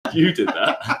You did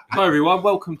that. Hi everyone,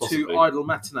 welcome Possibly. to Idle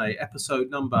Matinee, episode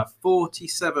number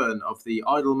 47 of the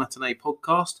Idle Matinee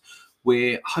podcast.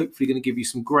 We're hopefully going to give you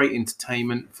some great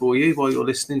entertainment for you while you're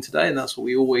listening today, and that's what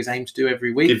we always aim to do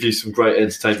every week. Give you some great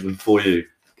entertainment for you.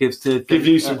 Give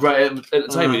you some great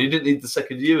entertainment. You didn't need the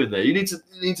second you in there. You need to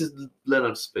learn how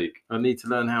to speak. I need to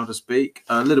learn how to speak.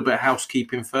 A little bit of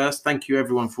housekeeping first. Thank you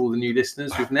everyone for all the new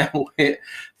listeners. We've now hit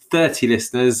 30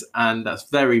 listeners, and that's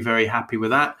very, very happy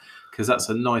with that because that's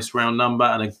a nice round number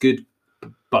and a good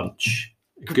bunch.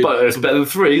 But it's better than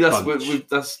 3.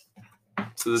 That's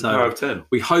to the power of 10.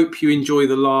 We hope you enjoy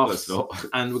the laughs, No, it's not.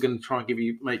 and we're going to try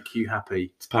and make you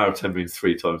happy. The power of 10 means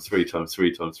 3 times 3 times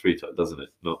 3 times 3 times, doesn't it?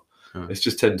 Not. Oh. It's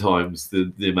just 10 times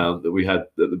the amount that we had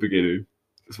at the beginning.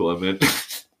 That's what I meant.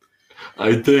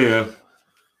 Idea.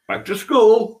 Back to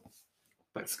school.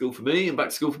 Back to school for me and back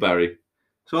to school for Barry.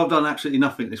 So I've done absolutely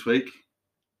nothing this week.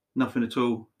 Nothing at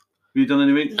all. Have you done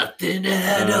anything? Nothing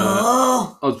at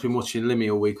all. I've been watching Limmy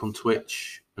all week on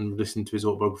Twitch and listening to his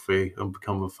autobiography and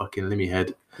become a fucking Limmy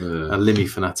head, a Limmy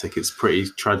fanatic. It's pretty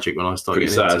tragic when I start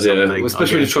Pretty getting sad, into something. yeah.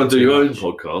 Especially when you try and do your own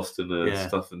podcast and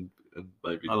stuff and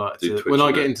maybe I like do to, Twitch. when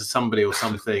I get into somebody or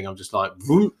something, I'm just like,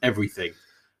 vroom, everything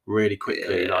really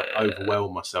quickly, like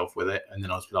overwhelm myself with it. And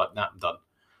then I'll just be like, nah, I'm done.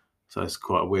 So it's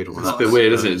quite a weird one. It's a bit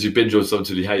weird, isn't it? You binge on something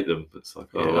until you hate them. It's like,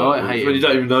 I hate when them. you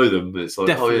don't even know them, it's like,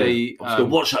 Definitely, I'm just going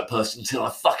to watch that person until I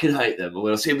fucking hate them. And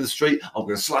when I see them in the street, I'm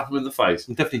going to slap them in the face.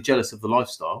 I'm definitely jealous of the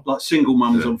lifestyle. Like single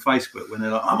mums on Facebook when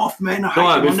they're like, I'm off men, I hate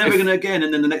him, I'm never going to again.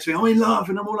 And then the next thing, I'm in love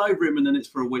and I'm all over him. And then it's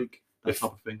for a week. That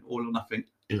type of thing. All or nothing.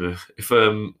 You know, if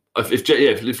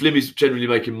Limmy's generally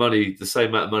making money, the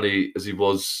same amount of money as he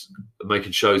was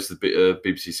making shows to the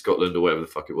BBC Scotland or whatever the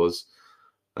fuck it was,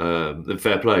 then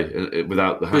fair play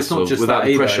without the hassle, without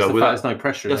the pressure. There's no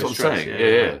pressure. That's no what stress, I'm saying.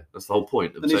 Yeah. That's the whole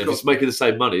point. I'm saying if he's making the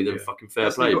same money, then fucking fair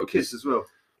play. He's got kids as well.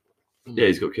 Yeah,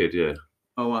 he's got a kid. Yeah.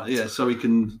 Oh, right, yeah. So he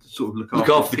can sort of look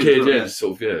after the kid. Well, yeah,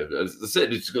 sort of. Yeah. That's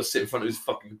it. He's got to sit in front of his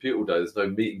fucking computer all day. There's no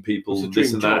meeting people, It's a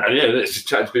this and dream that. job. And yeah, it's just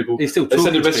chatting to people. He's still They talking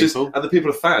send him to messages, people. and the people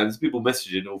are fans. People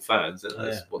messaging, all fans. And,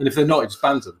 And if they're not, it just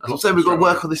bans them. I'm saying we've got to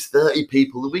work on this 30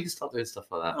 people, and we can start doing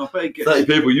stuff like that. I bet he gets 30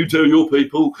 people, you tell your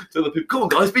people, tell the people, come on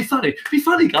guys, be funny,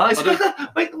 guys,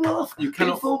 make them laugh, You be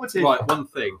cannot. informative. Right, one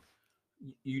thing.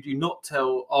 You do not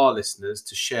tell our listeners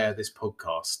to share this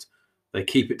podcast. They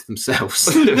keep it to themselves.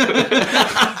 And the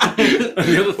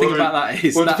other thing about that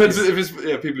is that depends is if it's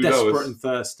people who know desperate us. and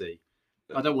thirsty.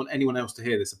 I don't want anyone else to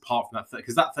hear this apart from that,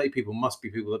 because that 30 people must be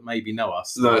people that maybe know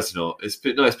us. No, it's not. It's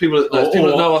people that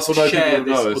know us or know people that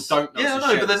know us. Or don't know yeah, us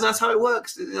no, but then that's how it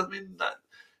works. I mean,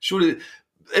 surely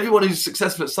everyone who's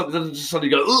successful at something doesn't just suddenly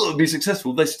go, oh, be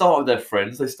successful. They start with their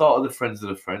friends. They start with the friends of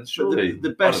their friends. Surely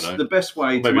the best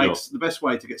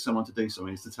way to get someone to do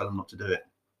something is to tell them not to do it.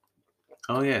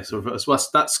 Oh yeah, so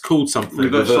that's called something.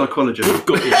 Reverse psychology. That's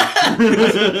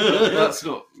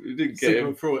not. You didn't get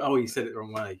him. Oh, you said it the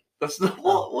wrong way. That's not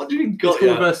what do you mean got It's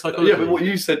called ya? reverse psychology. Yeah, but what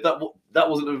you said that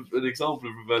wasn't an example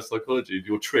of reverse psychology.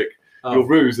 Your trick, Oh. your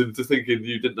ruse into thinking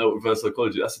you didn't know what reverse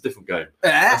psychology. That's a different game.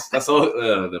 That's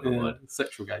all. Never mind.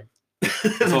 Sexual game.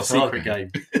 It's our secret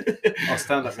game. Our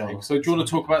stand-up game. So do you want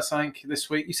to talk about something this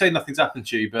week? You say nothing's happened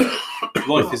to you, but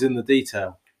life is in the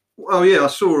detail. Well, yeah, I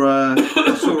saw on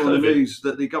the news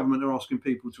that the government are asking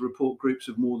people to report groups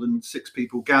of more than 6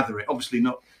 people gathering. Obviously,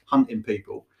 not hunting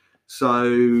people.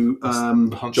 So,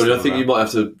 Johnny, I think you might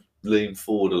have to lean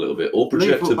forward a little bit or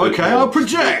project a bit. Okay, more I'll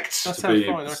project. That to sounds be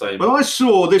fine. the same. Well, I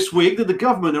saw this week that the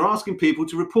government are asking people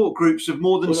to report groups of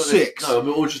more than 6. No, I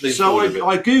mean, or just lean So forward a bit.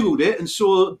 I googled it and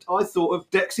I thought of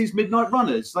Dexy's Midnight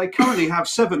Runners. They currently have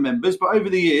 7 members, but over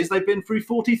the years they've been through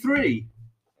 43.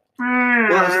 Well,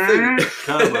 that's the thing.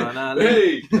 Come on, Alan.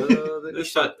 Hey,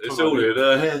 it's all in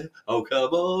her hair. Oh,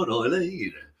 come on,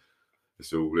 Eileen.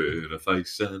 It's all in her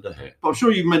face and her hair. I'm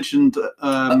sure you mentioned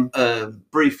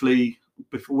briefly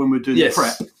before when we were doing the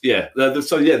prep. Yeah.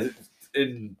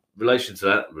 In relation to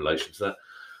that, I'm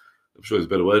sure there's a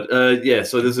better word.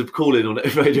 So there's a call in on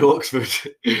Radio Oxford.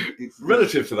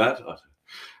 Relative to that,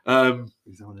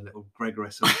 He's having a little Greg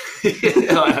wrestle. You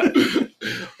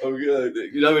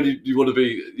know when you want to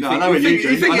be. I know when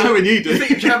you do. You think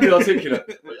you can be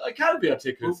articulate. I can be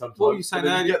articulate sometimes. What were you saying but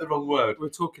then earlier? you get the wrong word. We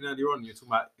were talking earlier on. You were talking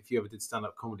about if you ever did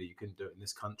stand-up comedy, you couldn't do it in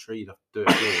this country. You'd have to do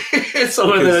it abroad.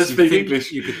 Somewhere they don't speak think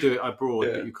English. You could do it abroad,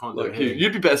 but you can't do it here.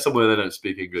 You'd be better somewhere they don't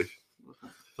speak English.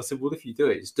 I said, well, if you do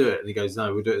it, just do it. And he goes,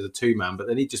 no, we'll do it as a 2-man. But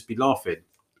then he'd just be laughing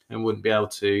and wouldn't be able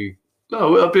to.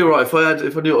 No, I'd be all right if I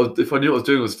knew what I was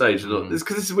doing on stage. It's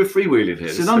because we're freewheeling here.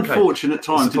 It's an unfortunate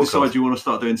time to decide you want to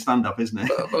start doing stand-up, isn't it?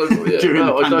 During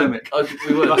the pandemic.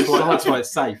 That's why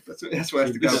it's safe. That's why it has to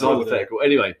go. This is hypothetical.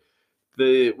 Anyway,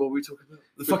 what were we talking about?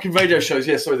 The fucking radio shows.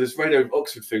 Yeah, sorry, this Radio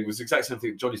Oxford thing was the exact same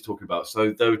thing Johnny's talking about.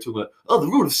 So they were talking about, the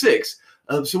rule of 6.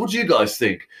 So what do you guys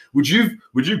think? Would you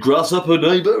grass up a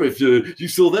neighbour if you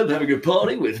saw them having a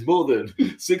party with more than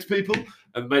 6 people?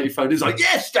 And matey phoned is like,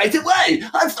 yes, straight away.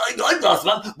 I'm grass them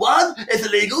up. 1, it's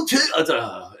illegal. 2, I don't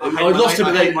know. I lost him.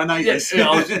 I hate my neighbours. He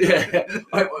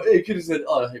could have said,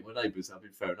 I hate my neighbours. That'd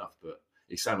been fair enough. But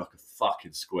he sounded like a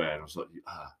fucking square. And I was like,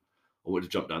 I would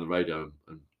have jumped down the radio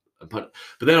and but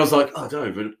then I was like, I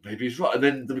don't know, but maybe he's right. And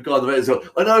then the guy on the radio's like,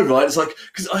 I know, right? It's like,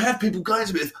 because I have people going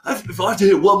to me, if I have to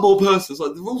hear one more person, it's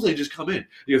like, the rules ain't just come in.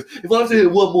 He goes, if I have to hear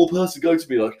one more person go to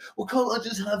me, like, well, can't I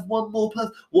just have one more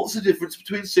person? What's the difference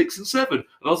between 6 and 7? And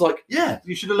I was like, yeah.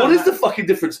 You should have What is the fucking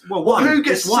difference? Well, 1. Who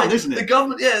gets it's 1, 6? isn't it? The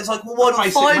government, yeah, it's like, well, why not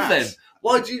Basic 5 maths. then?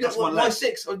 Why do you That's get one why less.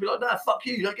 6? I'd be like, nah, fuck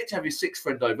you. You don't get to have your 6th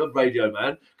friend over, Radio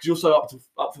Man, because you're so up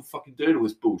for fucking doing all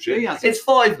this bullshit. He hasn't. It's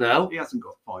 5 now. He hasn't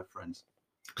got 5 friends.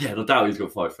 Yeah, no doubt he's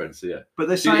got 5 friends, so yeah. But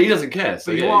they're He saying doesn't care.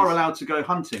 So but you yeah, are he's- allowed to go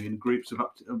hunting in groups of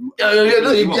up to.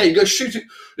 You go shooting.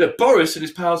 Yeah, Boris and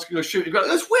his pals can go shooting.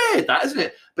 That's weird, that, isn't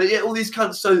it? But yeah, all these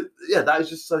cunts. So yeah, that is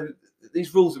just so.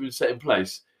 These rules have been set in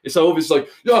place. It's so obvious. Like,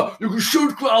 yeah, you can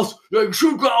shoot grouse. Yeah, you can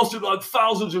shoot grouse in like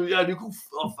thousands of. Yeah, and you can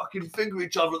fucking finger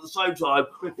each other at the same time,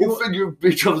 or finger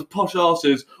each other's posh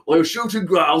asses, or you're shooting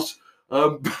grouse.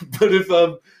 But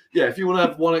if you want to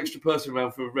have one extra person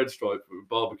around for a red stripe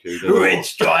barbecue, then Red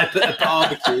stripe at a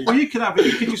barbecue. Well, you could have it.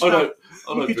 You could just have. I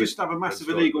You don't could drink just have a massive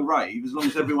red illegal rave as long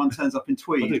as everyone turns up in I do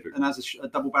tweed drink. and has a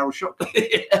double-barrel shotgun.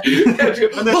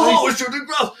 and then we're shooting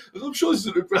grouse. I'm sure it's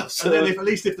shooting grouse. And then, at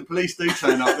least if the police do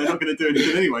turn up, they're not going to do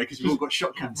anything anyway because you've all got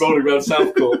shotguns. rolling around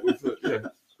Southcourt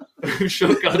with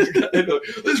shotguns.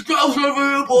 There's grouse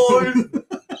over here, boys.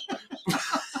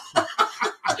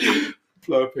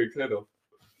 Blow a pig's head off.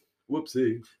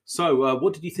 Whoopsie. So,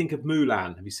 what did you think of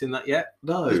Mulan? Have you seen that yet?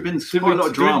 No, There's been quite a lot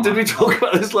of drama. Did we talk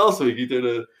about this last week? You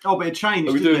doing Oh, but it changed.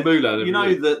 Are we didn't doing it? Mulan? You know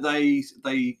every week? that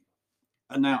they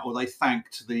announced or they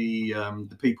thanked the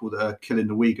people that are killing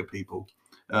the Uyghur people.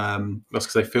 That's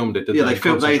because they filmed it, didn't Yeah, they? they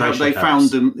filmed. They Concentration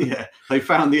found camps. them. Yeah, they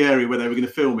found the area where they were going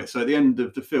to film it. So at the end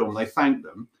of the film, they thanked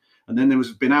them, and then there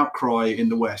was been outcry in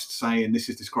the West saying this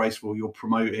is disgraceful. You're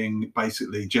promoting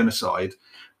basically genocide.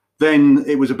 Then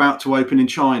it was about to open in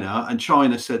China, and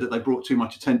China said that they brought too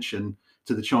much attention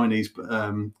to the Chinese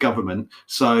government,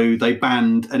 so they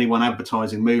banned anyone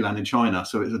advertising Mulan in China.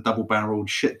 So it was a double-barreled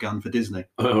shit gun for Disney.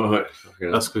 Oh, right. Okay.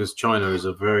 That's because China is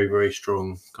a very, very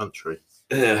strong country.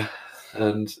 Yeah,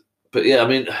 but yeah, I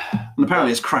mean, And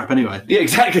apparently it's crap anyway. yeah,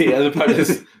 exactly. And apparently, And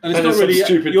it's and not there's some really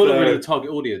stupid. you're not really the target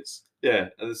audience, yeah,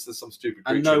 and there's some stupid.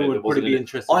 and creature no in it one would that wasn't probably be in it.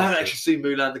 interested. I haven't actually seen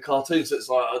Mulan the cartoon, so it's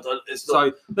like it's not.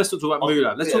 So let's not talk about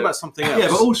Mulan. Let's talk about something else. Yeah,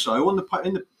 but also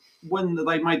when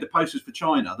they made the posters for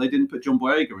China, they didn't put John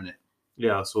Boyega in it.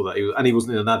 Yeah, I saw that. He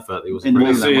wasn't in an advert. He was In in Mulan.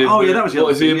 Was he in Oh, yeah, that was the What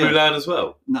other is he in thing, yeah. Mulan as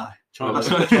well? No. China. That's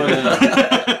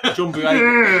John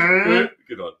Boyega.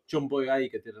 Good on. John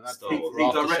Boyega did an advert Star he, Wars. for he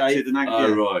Aftershave, directed an act. Oh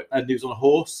yeah. right, and he was on a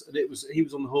horse, and he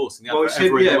was on the horse in the Well, advert it's him,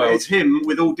 everywhere in the world. it's him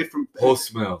with all different. horse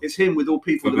smell. It's him with all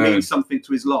people For that mean men. something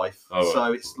to his life. Oh, right.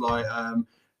 So it's like,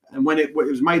 and when it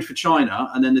was made for China,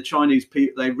 and then the Chinese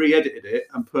people they re-edited it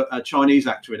and put a Chinese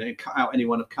actor in it and cut out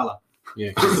anyone of colour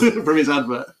Yeah. from his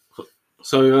advert.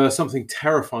 So something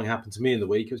terrifying happened to me in the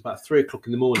week. It was about 3:00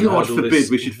 in the morning. I God heard all forbid this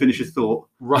we should finish a thought.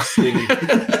 rustling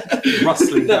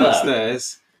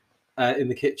downstairs in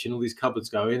the kitchen. All these cupboards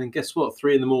going, and guess what?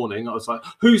 3 a.m. I was like,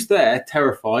 "Who's there?"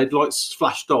 Terrified. Lights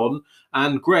flashed on,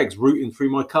 and Greg's rooting through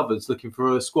my cupboards looking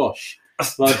for a squash.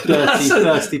 Like dirty,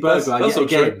 thirsty burglar. That's Yet not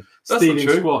again, true. That's stealing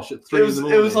not true. squash at It 3 was. in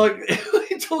the It was morning. like what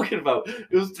are you talking about?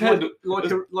 It was 10.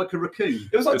 Like a raccoon.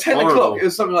 It was like It's 10 horrible. o'clock. It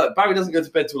was something like Barry doesn't go to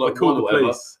bed till I like 1 called or the whatever.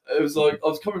 police. It was like I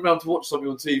was coming round to watch something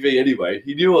on TV anyway.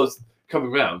 He knew I was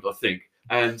coming round, I think,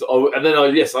 and then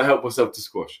I helped myself to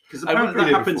squash. Because And apparently we've been that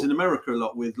here happens before. in America a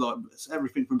lot with like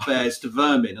everything from bears to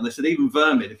vermin. And they said even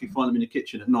vermin, if you find them in the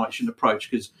kitchen at night, shouldn't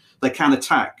approach because they can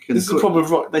attack. And This is the problem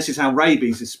with rock. This is how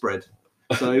rabies is spread.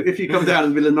 So if you come down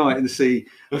in the middle of the night and see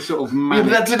a sort of Yeah, manic,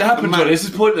 but that didn't happen, manic- Johnny. This is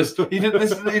pointless. He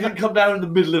didn't come down in the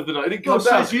middle of the night. He didn't come Well,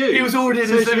 down. says you. He was already in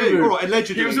his Says living you. room. All right,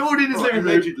 allegedly. He was already in his Right, living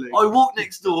room. allegedly. I walked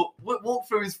next door, walked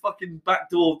through his fucking back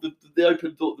door, the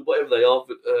open door, whatever they are,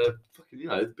 but fucking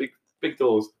the big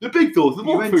doors, the big doors, the You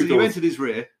walk-through entered, you doors, entered his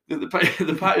rear.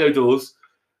 the patio doors,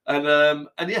 and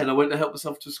I went to help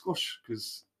myself to a squash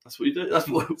because that's what you do. That's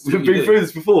what That's we've what you been do. through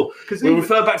this before. Because We'll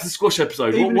refer back to the squash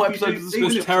episode. even What if you episode do- was the even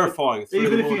squash? It was terrifying. at 3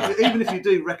 even in the morning. even if you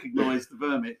do recognise the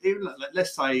vermin, even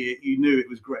let's say you knew it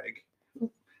was Greg,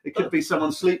 it could be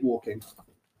someone sleepwalking,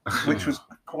 which was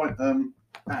quite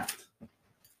apt.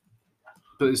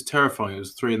 But it's terrifying. It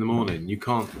was 3 in the morning. You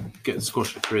can't get the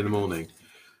squash at 3 in the morning.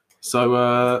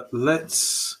 So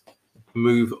let's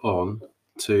move on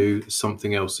to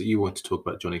something else that you want to talk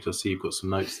about, Johnny, because I see you've got some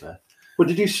notes there. Well,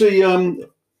 did you see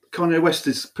Kanye West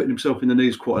is putting himself in the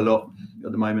news quite a lot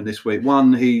at the moment this week?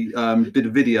 One, he did a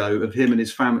video of him and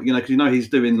his family, because he's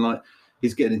doing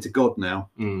he's getting into God now.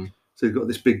 So he's got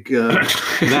this big.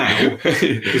 Now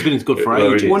he's been into God for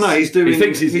ages. Well, no, he's doing. He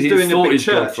thinks he's doing a thought big he's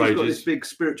God church. for He's got ages. this big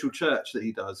spiritual church that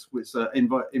he does, which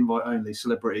invite only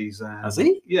celebrities. And, Has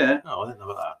he? Yeah, Oh, I didn't know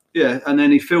about yeah. And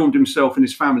then he filmed himself and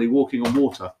his family walking on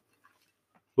water. that.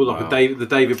 Well, like Wow. the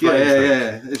David Yeah, Blaine thing.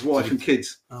 yeah. His wife and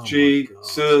kids. Oh, my God.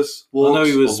 Jesus I know walks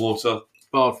he was on water.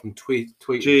 barred from tweeting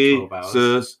 12 hours.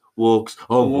 Jesus walks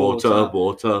on water,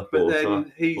 water, But water.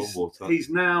 then he's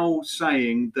now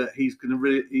saying that he's going to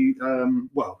really.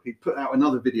 He put out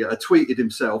another video. Tweeted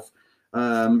himself.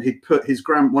 He put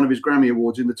one of his Grammy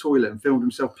awards in the toilet and filmed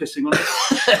himself pissing on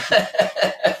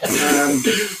it.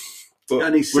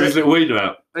 And he said, Where's the wiener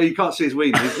out? you can't see his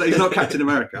wiener. He's not Captain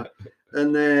America.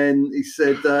 And then he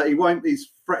said he won't.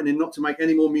 He's threatening not to make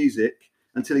any more music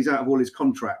until he's out of all his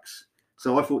contracts.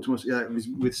 So I thought to myself, it was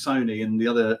with Sony and the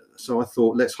other. So I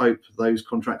thought, let's hope those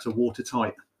contracts are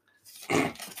watertight.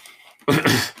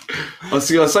 I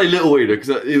say little wiener because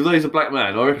even though he's a black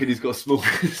man, I reckon he's got a small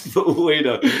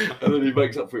wiener, and then he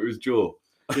makes up for it with his jaw.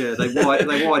 Yeah, they wired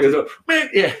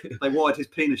Yeah. they wired his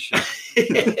penis shut.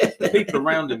 The people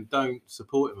around him don't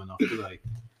support him enough, do they?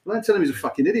 Well, I tell him he's a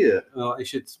fucking idiot. He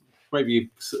should maybe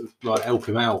sort of, help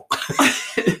him out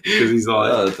because he's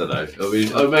like, I don't know. I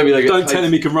mean, maybe they get don't paid. tell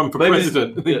him he can run for Maybe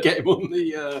president and then yeah. get him on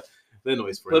the. They're not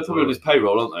his They're friends. probably on his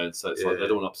payroll, aren't they? And so it's like Yeah. they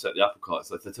don't want to upset the apple cart.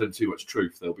 So if they tell him too much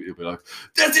truth, he'll be like,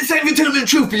 "That's it. Same. You tell me the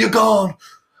truth, but you're gone.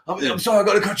 I'm sorry, I've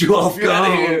got to cut you off. You're out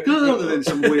of here." And then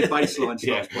some weird bass line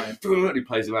starts playing. And he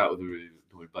plays him out with a really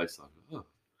annoying bass line. Oh,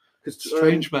 Because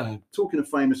strange man. talking of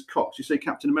famous cocks, you see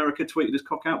Captain America tweeted his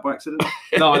cock out by accident.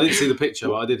 No, I didn't see the picture,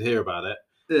 but I did hear about it.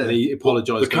 Yeah. And he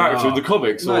apologised. The character in the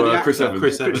comics No, or the Chris actor. Evans?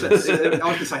 Chris Evans. I was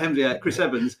going to say him, yeah, Chris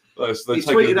Evans. Oh, so He's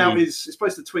they're taking tweeted a out new- his. He's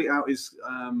supposed to tweet out his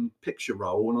picture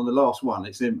roll, and on the last one,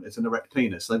 it's him. It's an erect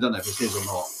penis. So I don't know if it's his or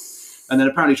not. And then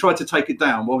apparently tried to take it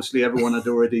down. Well, obviously, everyone had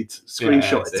already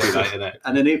screenshotted it's too late, it. isn't it?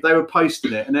 And then they were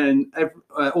posting it, and then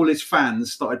all his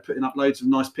fans started putting up loads of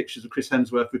nice pictures of Chris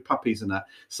Hemsworth with puppies and that,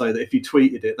 so that if you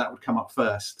tweeted it, that would come up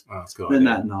first. Oh, that's good. Isn't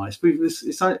that nice?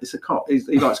 It's a cock. He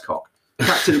likes cock.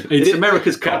 Captain, He it's did-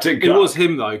 America's cock. Captain It Cock. was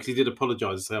him though, because he did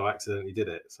apologise and say, "I accidentally did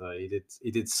it." So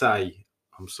he did say,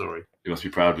 "I'm sorry." He must be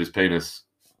proud of his penis.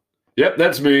 Yep,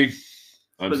 that's me.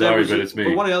 I'm there sorry, was- but it's me.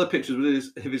 But one of the other pictures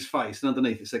was of his face, and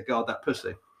underneath it said, "Guard that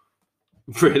pussy."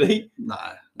 Really? No.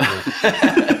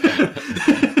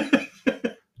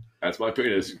 That's my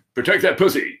penis. Protect that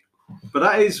pussy. But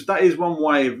that is one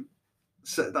way of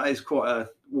that is quite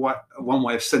one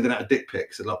way of sending out a dick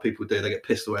pic. So a lot of people do. They get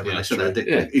pissed or whatever. Yeah, and they send true. out a dick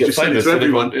Yeah, pic. You get just send it famous to and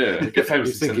everyone. Yeah, get famous. You and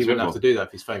think send he it to wouldn't have to everyone. do that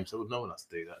if he's famous? So no one has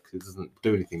to do that because it doesn't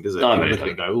do anything, does it? No, People no, look at it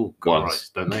and go, "Oh, God,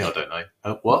 Once. right, don't they? I don't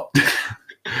know."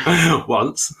 What?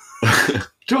 Once.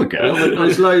 To a girl.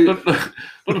 There's loads-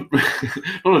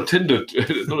 Not a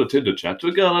Tinder chat. To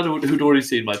a girl who'd already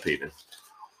seen my penis.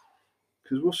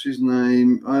 Because what's his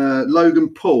name? Logan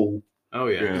Paul. Oh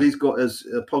yeah. Yeah. He's got a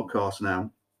podcast now,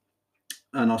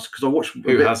 and because I watched.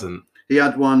 Who hasn't? He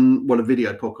had one, a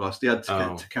video podcast. He had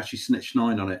Oh. Tekashi Snitch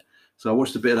 9 on it. So I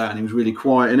watched a bit of that, and he was really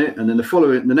quiet in it. And then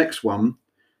the next one.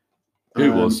 Who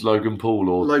was Logan Paul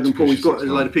or Logan Paul? He's got a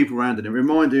 69? load of people around him. It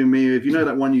reminded me of,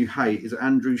 that one you hate, is it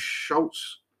Andrew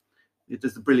Schultz? He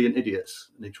does the Brilliant Idiots,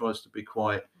 and he tries to be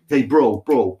quiet. Hey, brawl,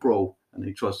 and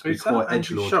he tries to be Who's that? quite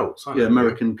Andrew edgelord. Schultz? I Yeah, don't know.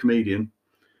 American comedian.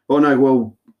 Oh no,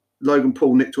 well, Logan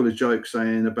Paul nicked all his jokes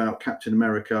saying about Captain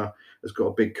America has got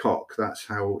a big cock. That's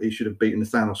how he should have beaten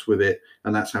Thanos with it,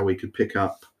 and that's how he could pick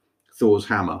up Thor's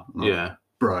hammer. And Yeah.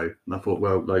 bro. And I thought,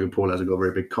 well, Logan Paul hasn't got a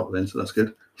very big cock then, so that's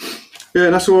good. Yeah,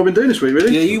 and that's all I've been doing this week,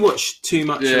 really. Yeah, you watch too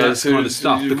much of that kind of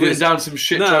stuff. You've written down some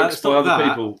shit No, jokes it's by not other that.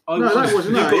 people. I No, was that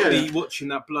wasn't you that, got yeah. me watching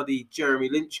that bloody Jeremy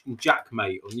Lynch and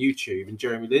Jackmate on YouTube and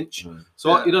Jeremy Lynch. Mm. So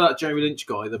Yeah. you know that Jeremy Lynch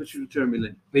guy, Which was Jeremy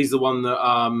Lin. he's the one that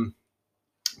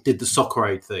did the Soccer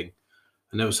Aid thing.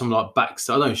 And there was some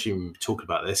backstage. I don't assume talking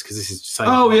about this because this is the same.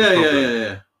 Oh, kind of yeah, problem.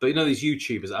 yeah. But you know these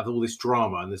YouTubers that have all this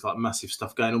drama and there's massive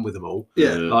stuff going on with them all.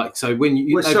 Yeah. Like so when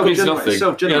you Well, they've self- got- It means nothing.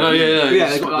 self-generated. Yeah,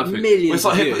 it's they've got, nothing. millions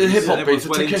Well, it's like of views hip hop and beats. everyone's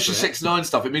well into Takeshi it. 69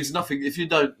 stuff. It means nothing if you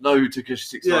don't know who Takeshi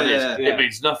 69 Yeah, is. yeah. It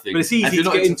means nothing. But it's And easy if to you're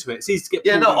not get into- into it. It's easy to get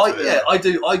Yeah, no, pulled into it. I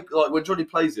do. I like when Johnny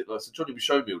plays it. So Johnny was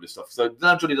showing me all this stuff. So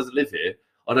now Johnny doesn't live here.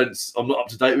 I'm not up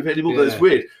to date with it anymore. But Yeah. it's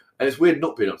weird, and it's weird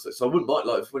not being up to date. So I wouldn't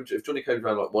mind if Johnny came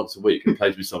around once a week and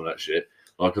plays me some of that shit.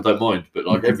 I don't mind. But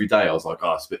every day I was like,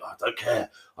 I don't care.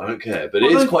 But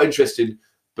it is quite interesting.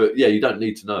 But yeah, you don't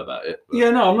need to know about it. But Yeah,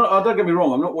 no, I'm not. Don't get me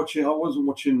wrong. I'm not watching. I wasn't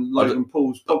watching Logan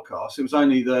Paul's podcast. It was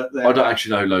only the. I don't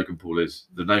actually know who Logan Paul is.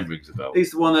 The name rings a bell.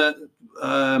 He's the one that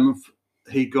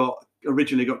he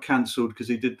originally got cancelled because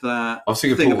he did that I was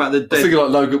thinking thing Paul, about the I was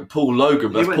thinking like Paul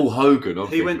Logan. That's He went- Paul Hogan.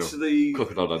 He went to the.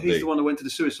 Crocodile Dundee. He's the one that went to the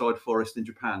suicide forest in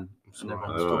Japan, and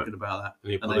everyone was Right. talking about that.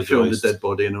 And he And they filmed the apologised. dead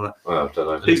body and all that. Well, I don't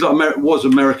know. He's like was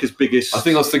America's biggest. I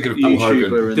think I was thinking of Paul YouTuber.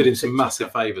 Hogan. and Did him some TikToker.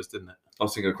 massive favours, didn't it? I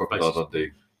was thinking of Crocodile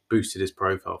Dundee. Boosted his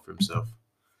profile for himself.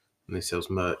 And he sells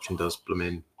merch and does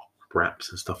blooming wraps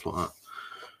and stuff like that.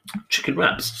 Chicken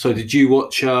wraps. So did you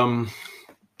watch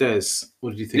Des?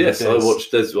 What did you think Yes, of I Des?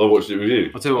 watched it with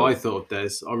you. I'll tell you what I thought of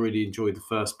Des. I really enjoyed the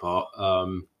first part.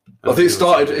 I think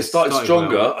it started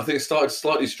stronger. well. I think it started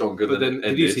slightly stronger But than then,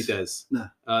 it did you ended. see Des?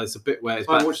 No. It's a bit where it's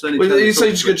I back. watched any. Well, channel you say talk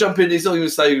just to gonna it. jump in. He's not even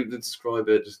say describe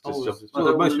it. Just Oh, jump. I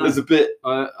don't wanna know. There's a bit.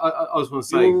 I was going to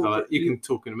say, Well, like, you can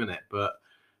talk in a minute, but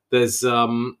there's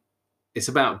it's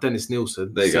about Dennis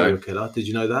Nielsen, There you serial go. killer. Did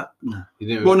you know that? No. You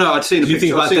didn't. Well, no, I'd seen. Did a you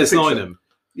think picture. I'd about seen a Des picture. Lynam?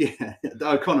 Yeah,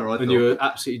 O'Connor. I And thought. you were I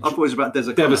absolutely thought it was about Des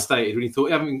O'Connor. devastated when you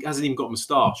thought he hasn't even got a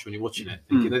moustache when you're watching it.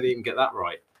 Thinking they didn't even get that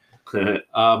right.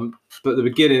 But the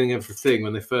beginning of the thing,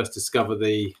 when they first discover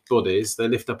the bodies, they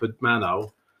lift up a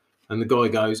manhole, and the guy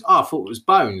goes, "Oh, I thought it was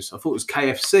bones. I thought it was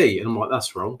KFC." And I'm like,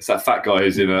 "That's wrong." It's that fat guy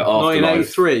who's in Afterlife.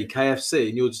 1983 KFC,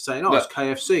 and you're just saying, "Oh, No. it's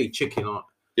KFC chicken." Like,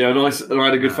 Yeah, and I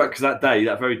had a good Nah. fact because that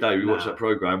very day we watched Nah. that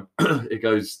program. It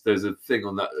goes. There's a thing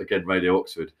on that again, Radio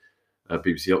Oxford,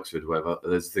 BBC Oxford, whatever.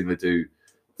 There's a thing they do,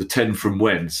 the 10 from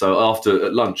when. So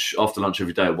after lunch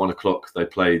every day at 1 o'clock, they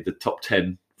play the top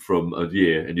 10 from a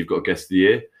year, and you've got to guess the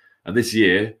year. And this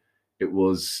year it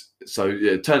was. So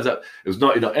yeah, it turns out it was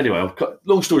 99. Anyway,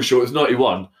 long story short, it was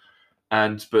 91.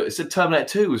 But it said Terminator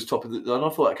 2 was top of the, and I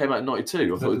thought that came out in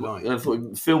 92. I thought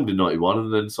it filmed in 91,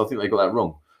 and then so I think they got that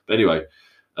wrong. But anyway,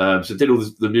 so it did all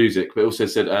the music, but it also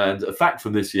said, and a fact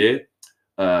from this year,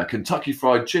 Kentucky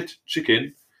Fried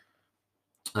Chicken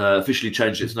officially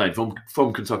changed its name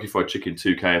from Kentucky Fried Chicken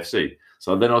to KFC.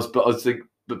 So then I was thinking,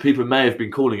 but people may have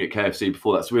been calling it KFC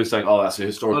before that. So we were saying, oh, that's a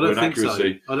historical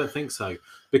inaccuracy. I don't think so.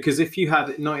 Because if you had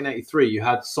 1983, you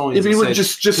had signs Yeah, but you that wouldn't said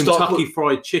just start Kentucky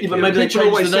Fried Chicken. Yeah, but maybe they People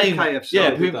changed always the say name. KFC, Yeah,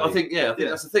 did people, they? I think Yeah.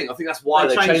 that's the thing. I think that's why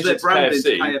they changed changed their it to branding KFC.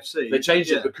 to KFC. They changed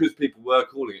Yeah. it because people were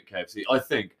calling it KFC. I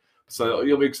think so. You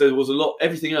know, because there was a lot.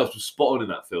 Everything else was spot on in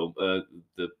that film.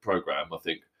 The program, I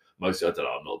think. Mostly, I don't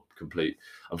know. I'm not complete.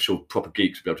 I'm sure proper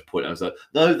geeks would be able to point out. It's like,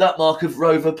 no, that mark of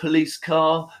Rover police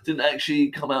car didn't actually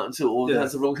come out until, or it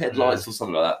has the wrong headlights or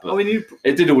something like that. But I mean,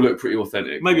 it did all look pretty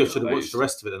authentic. Maybe I should have watched the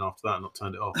rest of it then after that and not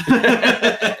turned it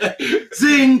off.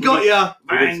 zing, got ya,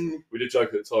 bang. We did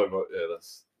joke at the time, like, yeah,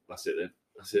 that's it then.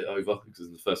 That's it, over, because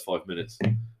in the first 5 minutes.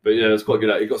 But yeah, it was quite good.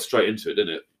 It got straight into it,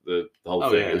 didn't it? The whole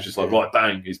thing. Yeah, It was just like, right,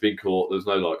 bang, he's been caught. There's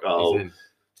no like, He's in,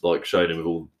 like showing him with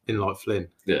all, in like Flynn.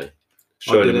 yeah,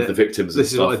 showing did him with it. the victims. This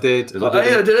is and stuff. what I did. It's like,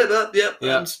 hey, I did it. Yep.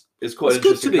 Yeah. And it's quite It's an good to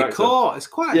interesting be character. caught. It's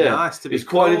quite Yeah, nice to be It's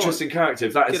quite an caught. interesting character.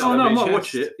 If that is, Get on Oh no, I your might chest.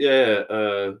 watch it.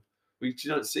 yeah. You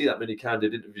don't see that many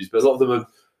candid interviews, but a lot of them are.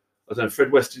 I don't know.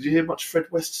 Fred West. Did you hear much Fred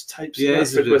West's tapes? Yeah, about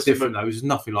it's a Fred bit West. different though. It's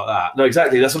nothing like that. No,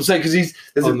 exactly. That's what I'm saying.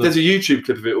 Because On the- there's a YouTube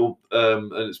clip of it all,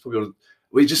 and it's probably on.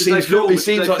 Well, he just Did they seems film he it?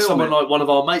 seems Did they like film someone it? like one of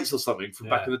our mates or something from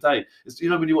back Yeah. in the day. It's, you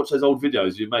know when you watch those old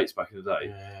videos of your mates back in the day,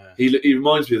 Yeah. he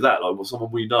reminds me of that, like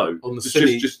someone we know. On the It's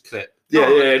silly just clip. yeah,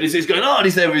 Oh. yeah, and he's going, and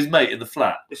he's there with his mate in the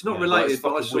flat. It's not Yeah, related, it's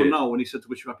but I fucking saw weird. Noel when he said to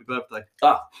wish you happy birthday.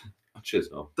 Oh,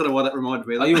 cheers, Noel. Don't know why that reminded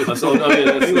me of Oh, that. you That's all- oh, yeah,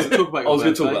 that's- You want to talk about I was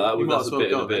going to your talk about that. birthday? You Well, might that's as a well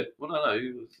bit in go a then. bit. Well,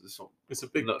 no, it's not. It's a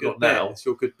big, Not good now. bit. It's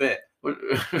your good bit. Well,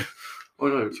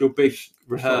 no, It's your big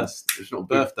rehearsed it's not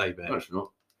big. birthday bit. No, it's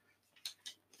not.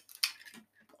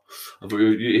 I thought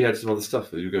you had some other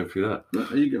stuff. You were going through that.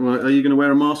 Are you going to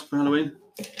wear a mask for Halloween?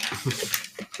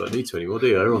 Don't need to anymore, do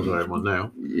you? Everyone's wearing one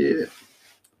now. Yeah.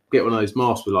 Get one of those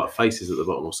masks with like faces at the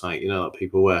bottom or something, you know, that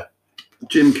people wear.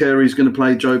 Jim Carrey's going to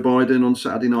play Joe Biden on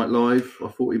Saturday Night Live. I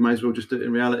thought he may as well just do it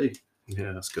in reality.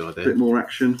 Yeah, that's a good A idea. bit more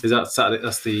action. Is that Saturday?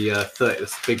 That's the 30th.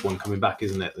 That's the big one coming back,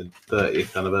 isn't it? The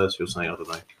 30th anniversary or something. I don't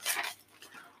know.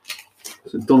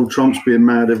 So Donald Trump's being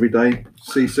mad every day.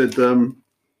 He said the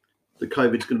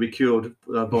COVID's going to be cured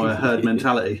by a herd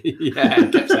mentality. Yeah,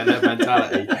 kept saying herd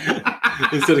mentality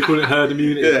instead of calling it herd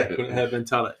immunity. Yeah. Calling it herd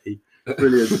mentality.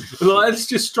 Brilliant. Like, it's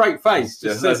just straight face.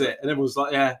 Just Yeah, says herd- it, and everyone's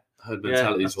like, "Yeah, Herd yeah."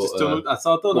 mentality That's is what. just Donald. That's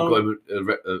our Donald. What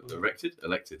elected.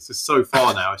 It's just so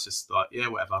far now. It's just like, yeah,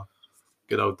 whatever.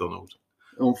 Good old Donald.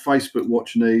 On Facebook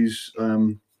Watch News, I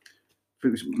think it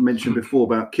was mentioned before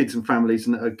about kids and families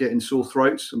and are getting sore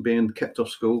throats and being kept off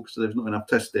school because there's not enough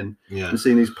testing. Yeah. I've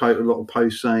seen a lot of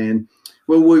posts saying,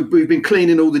 well, we've been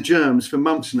cleaning all the germs for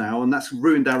months now and that's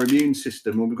ruined our immune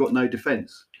system and we've got no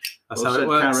defence. That's Well how it said,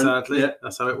 works, Karen. sadly. Yeah.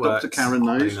 That's how it works. Dr. Karen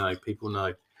knows. They know. People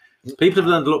know. People have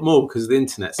learned a lot more because of the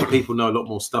internet, so people know a lot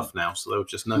more stuff now, so they'll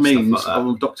just know Memes. stuff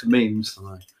like that. Dr. Memes.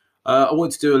 I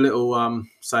want to do a little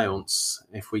seance,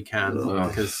 if we can, Oh,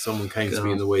 because someone came to God.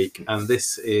 me in the week, and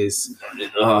this is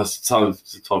It's time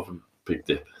for Big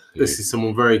Dip. this is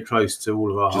someone very close to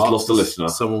all of our Just hearts. lost a listener.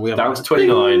 Someone we Down to haven't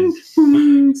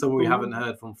 29. someone we haven't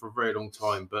heard from for a very long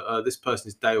time. But this person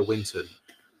is Dale Winton.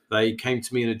 They came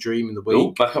to me in a dream in the Oh,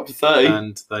 week, back up to 30.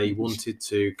 and they wanted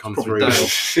to come Probably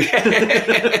through.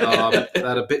 Dale. They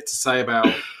had a bit to say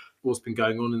about what's been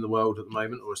going on in the world at the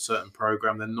moment, or a certain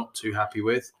program they're not too happy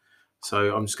with.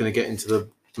 So I'm just going to get into the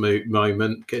mood. I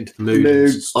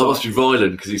must be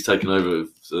Ryland because he's taken over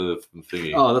from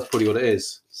Thingy. Oh, that's probably what it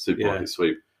is. Supermarket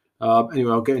sweep.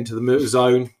 Anyway, I'll get into the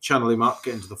zone, channel him up,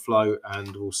 get into the flow,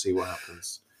 and we'll see what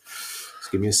happens. Just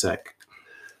give me a sec.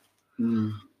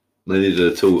 They need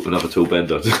another tool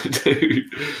bender to do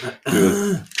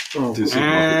supermarket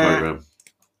program.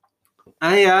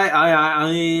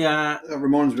 That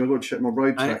reminds me, I've got to check my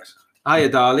road tax. Hiya,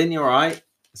 darling. You all right?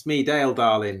 It's me, Dale,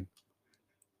 darling.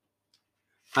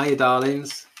 Hiya,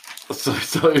 darlings. So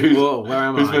Whoa, where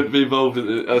am who's I? meant to be involved in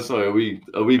the, sorry,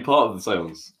 are we part of the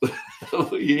seance?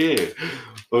 Are you here?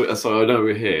 Oh, sorry, I know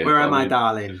we're here. Where am I,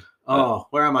 darling? Oh,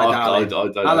 where am I, darling? I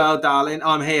don't know. Hello, darling.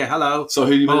 I'm here. Hello. So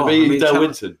who you meant to be? Dale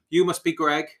Winton. You must be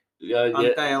Greg. Yeah,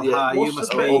 I'm Dale. Hi. You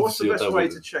must be. What's the best way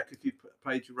to check if you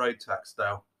paid your road tax,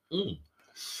 Dale?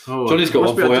 Oh, Johnny's got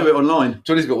Must one be for able to do you. it online.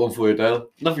 Johnny's got one for you, Dale.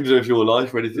 Nothing to do with your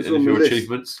life or anything, It's any of on your the list.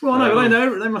 achievements. Well, no, they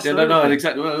know. They must Yeah, know. no,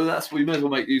 exactly. Well, that's what you may as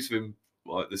well make use of him.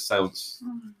 Like this sounds.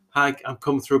 Hi, I'm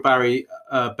coming through Barry,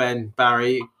 Ben,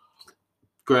 Barry,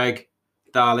 Greg,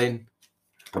 darling,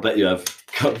 I bet you have.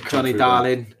 Come Johnny, through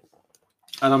darling,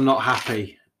 and I'm not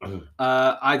happy. Oh.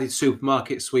 I did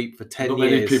supermarket sweep for 10 Not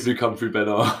many years, people who come through Ben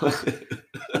are.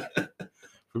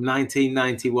 from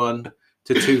 1991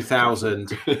 to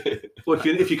 2000. Well,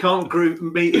 if you can't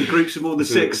meet in groups of more than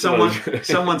six,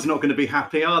 someone's not going to be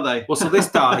happy, are they? What's all this,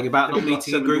 darling, about not Like meeting in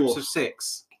seven groups dwarfs. of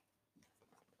six?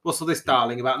 What's all this,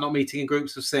 darling, about not meeting in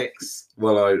groups of six?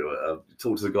 Well, I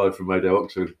talked to the guy from Radio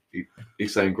Oxford.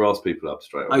 He's saying grass people up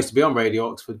straight I away. used to be on Radio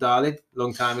Oxford, darling, a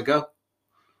long time ago.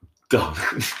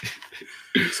 Darling.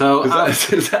 So,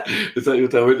 is that your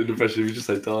Dale Winton impression? You just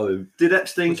say darling. Did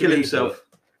Epstein What do you kill mean? himself?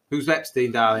 who's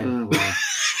Epstein, darling? Oh,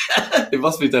 well. It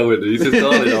must be Dale Winton. He says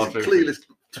darling after him. Clueless.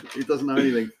 He doesn't know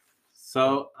anything.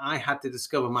 So I had to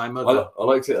discover my mother. I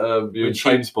liked it. You in When she-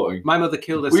 Train Spotting. My mother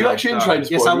killed herself. Were you actually in darling.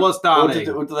 Train Yes, I Spotting? was, Or darling.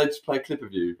 did they just play a clip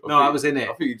of you? No, I was in it.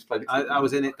 I think you just played a clip. I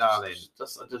was in it, darling.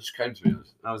 That just came to me.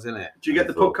 I was in it. Do you get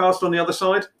the podcast on the other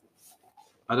side?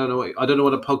 I don't know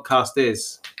what a podcast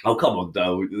is. Oh, come on,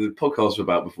 Dale. The podcasts were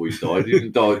about before you died. You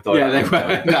didn't die. Yeah, they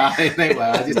were. No, they were.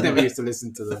 I just never used to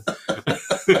listen to them.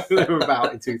 They were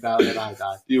about in 2000. I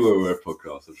died. You were aware of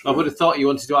podcasts, I'm sure. I would have thought you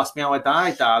wanted to ask me how I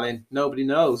died, darling. Nobody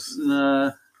knows.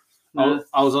 No.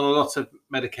 I was on a lot of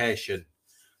medication,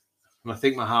 and I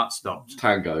think my heart stopped.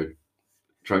 Tango.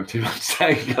 Drank too much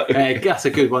Tango. That's a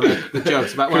good one. The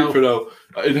jokes about Cuprinol.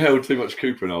 I inhaled too much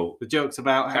Cuprinol. the jokes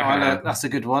about how I learned. That's a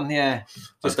good one. Yeah.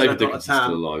 Just 'cause David I've got a Dickinson's tan.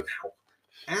 still alive.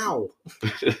 Ow.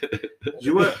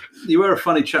 You were a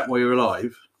funny chap while you were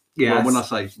alive. Yeah. Well, when I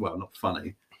say, not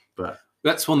funny, but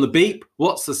That's on the beep.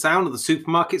 What's the sound of the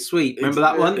supermarket sweep? Remember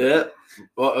that one? Yeah.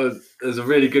 Well, there's a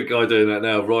really good guy doing that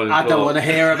now, Ryan. I don't want to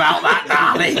hear about that,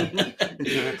 darling.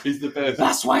 He's the best.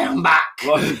 That's why I'm back.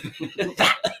 Ryan-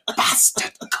 That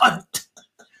bastard cunt.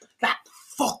 That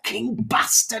fucking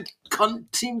bastard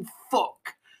cunting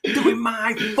fuck. Doing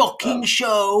my fucking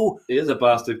show. He is a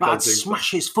bastard. But I'd cunting. smash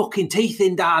his fucking teeth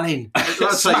in, darling.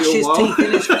 That'd Smash take you a his while. teeth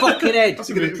in his fucking head. That's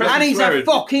a good impression And he's a swearing.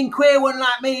 fucking queer one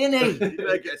like me, isn't he? you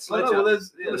better get a Oh, sledgehammer. no, well,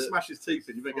 there's, You better smash his teeth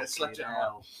in. You better get a sledgehammer.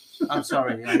 hell. I'm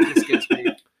sorry. This gets me.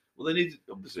 well, they need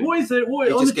obviously. What is it? What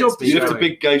He on the just job gets me You left a Sorry.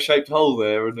 big gay-shaped hole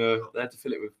there, and they had to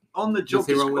fill it with. on the job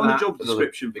Nothing wrong with on the that. job Another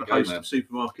description big for guy, host man. of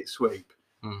Supermarket Sweep?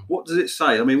 Hmm. What does it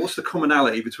say? I mean, what's the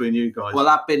commonality between you guys? Well,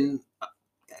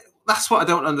 that's what I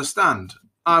don't understand.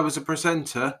 I was a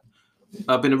presenter.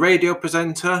 I've been a radio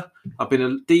presenter. I've been a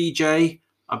DJ.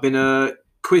 I've been a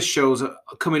quiz shows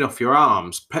coming off your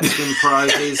arms. Petting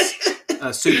prizes,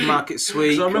 supermarket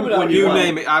sweep. So I remember when you won.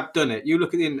 name it, I've done it. You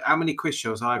look at how many quiz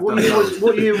shows I've What done. year was-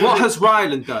 what year was What it? has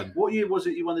Ryland done? What year was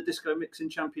it you won the Disco Mixing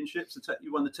Championships?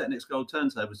 You won the Technics Gold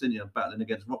Turntables, didn't you? Battling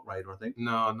against Rock Raider, I think.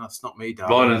 No, that's not me,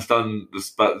 darling. Ryan's done the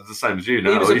same as you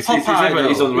now. He was a he's pop idol. on the He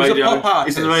was a radio. pop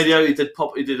He's on the artist. radio. He did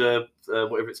pop. He did a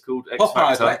whatever it's called,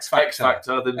 Popeyes, X Factor. X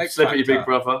Factor, then X Celebrity Factor. Big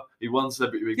Brother. He won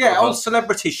Celebrity Big Yeah, Brother. on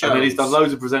celebrity shows. And then he's done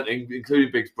loads of presenting,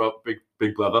 including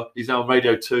Big Brother. He's now on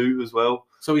Radio 2 as well.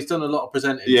 So he's done a lot of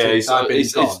presenting. Yeah, since I've been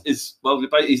gone.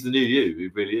 he's the new you. He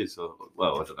really is.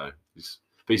 Well, I don't know.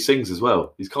 But he sings as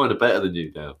well. He's kind of better than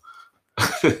you now.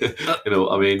 You know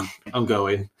what I mean? I'm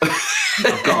going.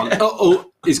 I've gone.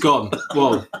 Oh, he's gone.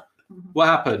 Whoa. What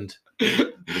happened?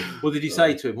 What did you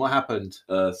say to him? What happened?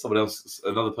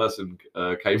 Another person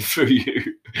came through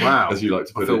you. Wow. As you like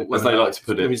to put it. As they like to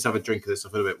put Let me it. just have a drink of this. I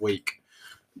feel a bit weak.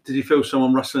 Did you feel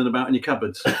someone rustling about in your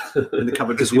cupboards? In the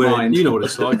cupboards Because of your mind? you know what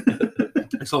it's like.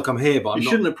 It's like I'm here, but I'm You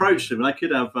not. shouldn't approach them. They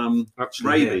could have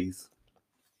Actually here. rabies.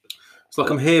 It's like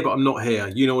I'm here, but I'm not here.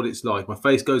 You know what it's like. My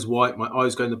face goes white. My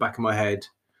eyes go in the back of my head.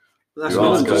 That's Your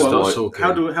what eyes I'm go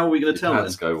talking. white. How are we going to tell them?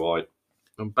 Hands go white.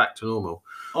 I'm back to normal.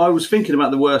 I was thinking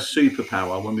about the worst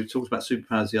superpower when we talked about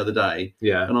superpowers the other day,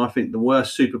 Yeah. and I think the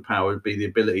worst superpower would be the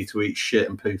ability to eat shit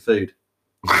and poo food.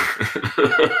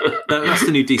 That's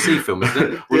the new DC film,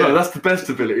 isn't it? Well, Yeah. no, that's the best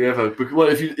ability ever. Because, well,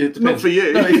 it depends. Not for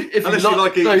you. No, if Unless you you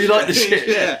like no, eating you like the shit. shit.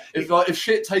 Yeah. If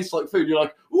shit tastes like food, you're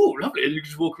like, oh, lovely, and you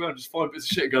just walk around, just find bits of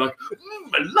shit, and go like,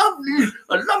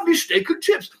 a lovely steak and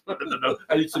chips. No.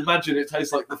 And you just imagine it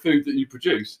tastes like the food that you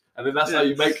produce, and then that's how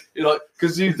you make. You're like,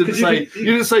 because you didn't 'Cause say you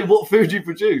didn't say what food you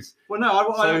produce. Well, no,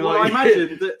 I like,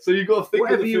 imagine that So you got to think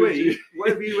whatever of the you food eat,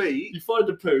 whatever you eat, you find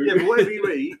a poo. yeah, but whatever you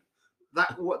eat,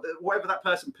 whatever that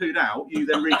person pooed out, you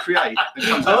then recreate and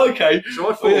comes Oh, out. okay. So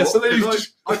I thought, yeah, so then you 'cause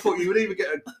just I thought you would either get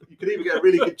a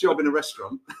really good job in a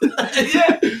restaurant,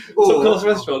 yeah, top class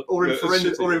restaurant, or in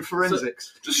Yeah,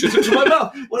 forensics. just shit into my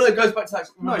mouth. Well, no, it goes back to that.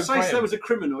 No, say there was a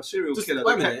criminal, a serial Just killer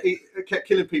wait a that kept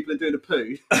killing people and doing a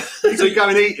poo. So you go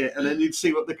and eat it, and then you'd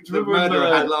see what the Remember murderer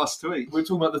when, had last to eat. We were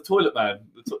talking about the toilet man.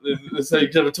 So you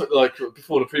never took like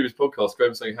before the previous podcast. Graham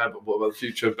was saying, "But what about the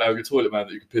future of having a toilet man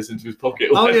that you could piss into his pocket?"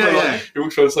 Oh, yeah, yeah. He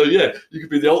was trying to say, "Yeah, you could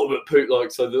be the ultimate poot,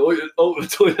 like so the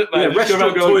ultimate toilet man." Yeah, You go restaurant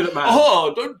around going, toilet man.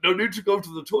 Oh, no need to go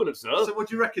to the toilet, sir. So what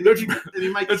do you reckon? Don't Did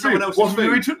you make Let's someone see, else's what have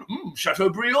you food? eaten?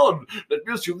 Chateaubriand. Let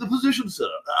me assume the position, sir.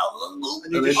 And you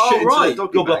And then just shit into right. the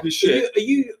doggy gob up bag. his shit. Are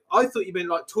you? I thought you meant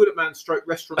like toilet man stroke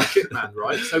restaurant shit man,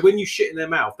 right? So when you shit in their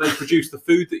mouth, they produce the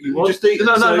food that you You want. just eat it.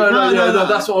 No, So- no.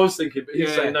 That's what I was thinking. But he's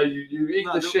Yeah. saying no. You eat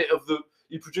No, the no. shit of the.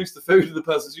 You produce the food of the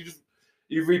person. So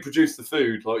you reproduce the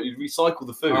food. Like you recycle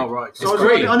the food. Oh right. So It's I,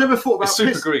 green. I never thought about It's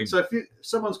super piss. green. So if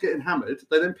someone's getting hammered,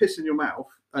 they then piss in your mouth,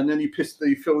 and then you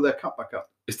fill their cup back up.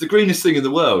 It's the greenest thing in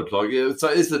the world. Like it's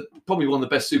probably one of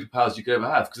the best superpowers you could ever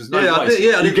have because there's no Yeah, I waste. did-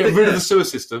 yeah, I you didn't get think- rid yeah. of the sewer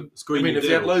system. It's green I mean, New if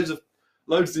you had Deal. loads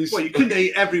of these. Well, you couldn't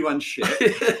eat everyone's shit.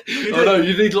 Oh no,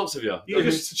 you need lots of you. You I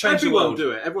mean, just- to change the Everyone world.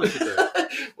 do it. Everyone should do it.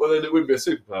 Well, then it wouldn't be a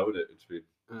superpower, would it? It'd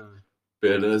Uh, be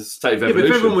a state of Yeah, but if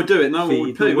evolution. everyone would do it, no one would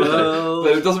Feed poo. the would they? world.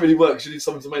 But it doesn't really work because you need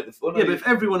someone to make the fun. Yeah, but if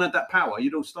everyone had that power,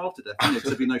 you'd all starve to death, wouldn't you? 'Cause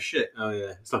there'd be no shit. Oh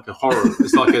yeah, it's like a horror.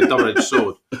 It's like a double-edged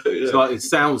sword. It's like it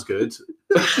sounds good,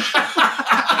 but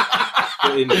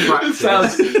in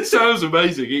practice, it sounds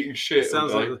amazing eating shit.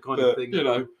 Sounds all like day, the kind of but, thing- you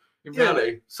know. In Yeah.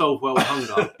 reality, solve world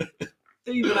hunger.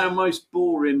 Even our most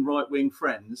boring right-wing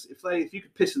friends, if you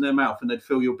could piss in their mouth and they'd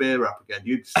fill your beer up again,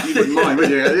 you wouldn't mind, would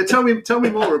you? Tell me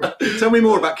more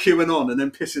about QAnon and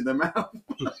then piss in their mouth.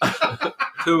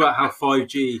 Talk about how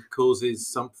 5G causes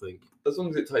something. as long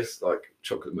as it tastes like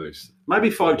chocolate mousse. Maybe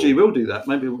 5G will do that.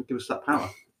 Maybe it will give us that power.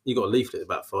 You got a leaflet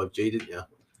about 5G, didn't you?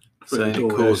 Say Saying it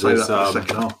that causes for the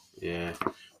second half. yeah.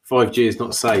 5G is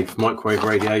not safe. Microwave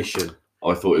radiation.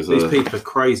 I thought it was These people are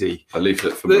crazy. a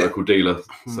leaflet from a local dealer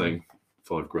saying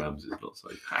 5 grams is not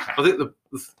safe. I think might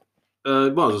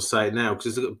as well say it now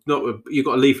because you've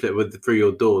got a leaflet through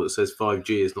your door that says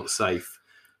 5G is not safe,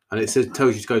 and it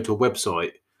tells you to go to a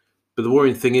website. But the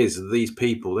worrying thing is that these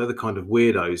people, they're the kind of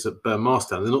weirdos that burn masks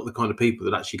down. They're not the kind of people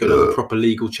that actually go to the proper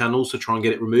legal channels to try and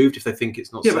get it removed if they think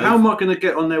it's not Yeah, safe. but how am I going to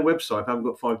get on their website if I haven't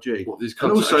got 5G? What, these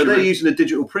And cunts also, actually they're make- using a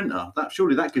digital printer.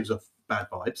 Surely that gives off bad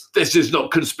vibes. This is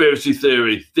not conspiracy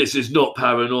theory. This is not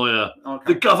paranoia.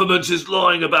 Okay. The government is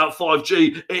lying about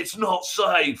 5G. It's not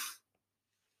safe.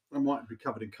 I might be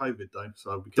covered in COVID though,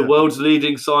 so I'll be The careful. world's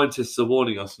leading scientists are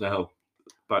warning us now.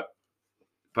 But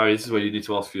Barry, this is where you need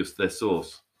to ask for their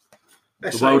source.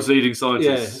 The world's leading yeah,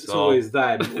 scientists it's are... always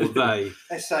them or they.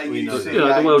 We know that.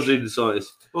 Yeah, the world's leading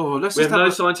scientists. Oh, let's We just have no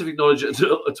have scientific knowledge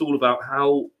at all about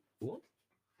how... What?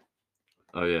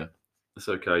 Oh, yeah. That's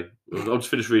okay. I'll just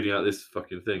finish reading out this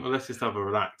fucking thing. let's just have a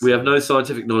relax. We have no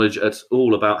scientific knowledge at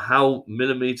all about how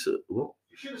millimeter... What?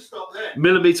 You should have stopped there.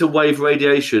 Millimeter wave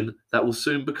radiation that will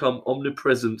soon become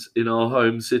omnipresent in our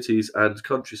homes, cities, and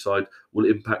countryside will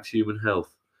impact human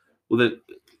health. Well, then,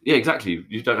 yeah, exactly.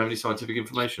 You don't have any scientific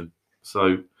information.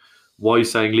 So, why are you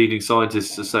saying leading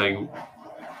scientists are saying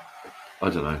I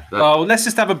don't know. Well, let's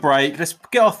just have a break. Let's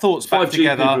get our thoughts back 5G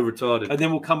people are together, retarded. and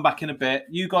then we'll come back in a bit.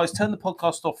 You guys turn the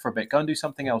podcast off for a bit. Go and do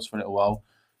something else for a little while.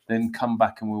 Then come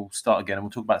back and we'll start again, and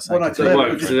we'll talk about something. Well,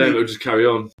 So we'll just carry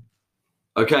on.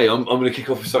 Okay, I'm going to kick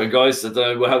off with something, guys. I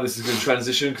don't know how this is going to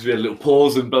transition because we had a little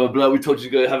pause and blah, blah, blah. We told you to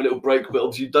go have a little break, but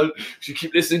obviously you don't because you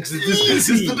keep listening because this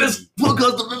is the best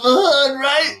podcast I've ever heard,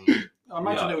 right? I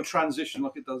imagine it will transition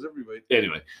like it does every week.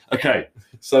 Anyway, okay.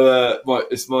 So, it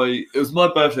was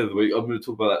my birthday of the week. I'm going to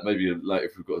talk about that maybe later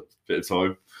if we've got a bit of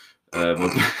time.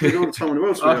 We've got all the time in the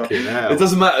world, sweetheart. It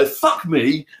doesn't matter. Fuck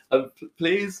me,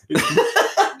 please.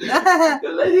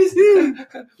 Ladies,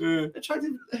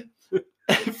 attractive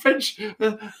French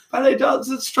ballet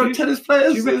dancers, stroke tennis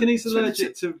players. Do you reckon he's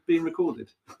allergic to being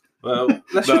recorded? Well,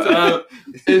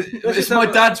 it's my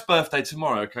dad's birthday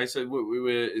tomorrow. Okay, so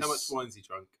we're How much wine's he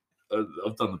drunk?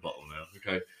 I've done the bottle now.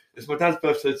 Okay, it's my dad's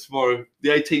birthday tomorrow, the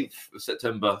 18th of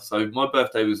September. So my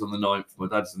birthday was on the 9th. My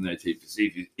dad's on the 18th. It's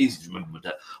easy to remember my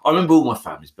dad. I remember all my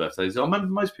family's birthdays. I remember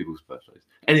most people's birthdays.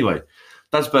 Anyway,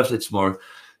 dad's birthday tomorrow.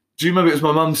 Do you remember it was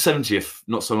my mum's 70th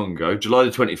not so long ago, July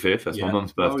the 25th? That's my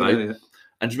mum's birthday. Oh, yeah.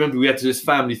 And do you remember we had to do this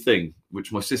family thing,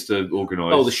 which my sister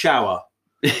organised? Oh, the shower.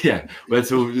 Yeah, we had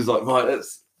to just like, right,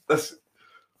 let's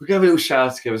we go have a little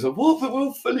shower together. It's like, what? But we're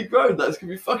all fully grown. That's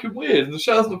gonna be fucking weird. And the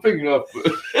shower's not big enough.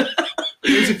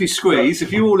 If you squeeze,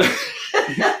 if you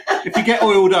get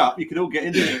oiled up, you can all get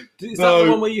into it. Is that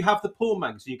the one where you have the porn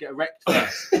mags and you get erect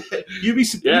first?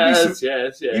 Yes.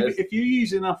 If you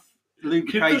use enough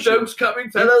lubrication, Keep the jokes coming,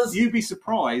 fellas. You'd be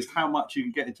surprised how much you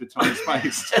can get into a tiny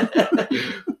space.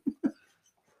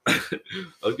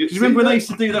 Do you remember when they used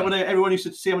to do that? When everyone used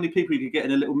to see how many people you could get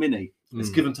in a little mini. It's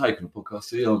give and take on the podcast.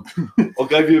 See, I'll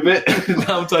give you a bit.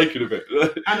 Now I'm taking a bit.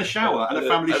 And a shower, and a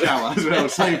family shower as well.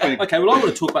 Same thing. Okay, well, I want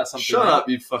to talk about something. Shut up,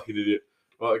 you fucking idiot.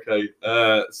 Right, okay.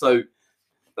 So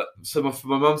for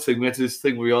my mum's thing, we had to do this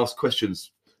thing where we asked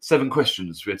questions, 7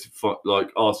 questions. We had to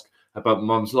ask about my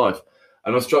mum's life.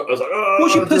 And I was like, oh,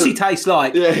 what's your pussy taste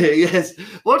like? Yeah, yes.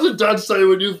 What did Dad say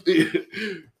when you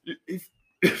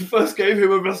first gave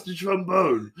him a rusty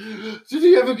trombone? Did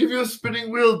he ever give you a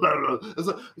spinning wheelbarrow? I was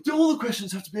like, do all the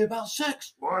questions have to be about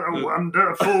sex? What a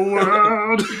wonderful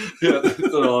world. Yeah, that's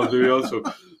what I'm doing also.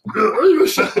 Do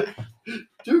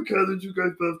you care that you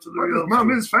gave birth to the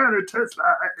mum is fan it tastes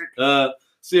like.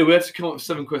 So yeah, we had to come up with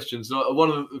 7 questions.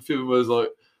 One of the few was like,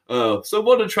 so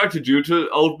what attracted you to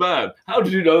old man? How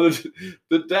did you know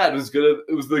that Dad was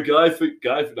the guy for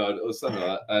night or something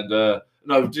like that? And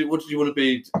no, what did you want to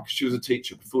be? She was a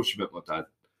teacher before she met my dad.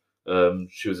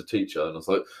 She was a teacher, and I was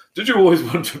like, did you always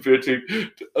want to be a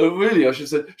teacher? Oh, really? I should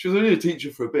say she was only a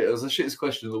teacher for a bit. It was the shittest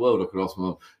question in the world I could ask my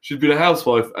mum. She'd been a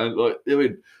housewife, and a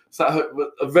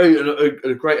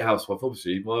great housewife.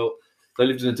 Obviously, they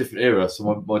lived in a different era.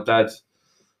 So my dad.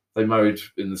 They married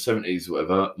in the 70s or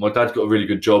whatever. My dad got a really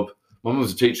good job. My mum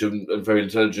was a teacher and very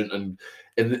intelligent. And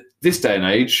in this day and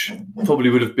age, probably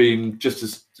would have been just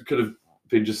as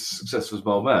successful as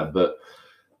my old man. But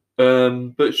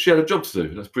she had a job to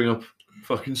do. Let's bring up a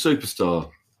fucking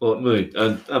superstar like me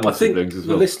and my siblings as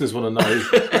well. The listeners want to know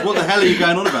what the hell are you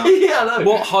going on about? Yeah, I know.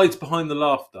 What hides behind the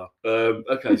laughter.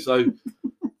 Okay, so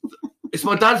it's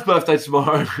my dad's birthday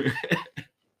tomorrow.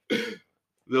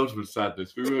 The ultimate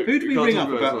sadness. Who did we ring up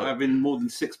about having more than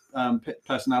 6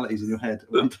 personalities in your head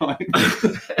at one time?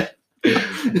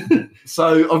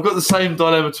 So I've got the same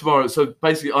dilemma tomorrow. So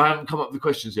basically, I haven't come up with the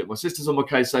questions yet. My sister's on my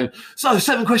case saying, so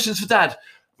 7 questions for Dad.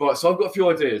 Right, so I've got a few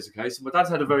ideas, okay? So my dad's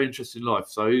had a very interesting life.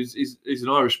 So he's an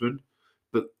Irishman,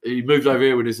 but he moved over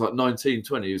here when he was like 19,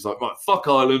 20. He was like, right, fuck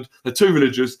Ireland. They're too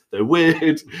religious. They're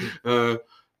weird.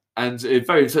 And a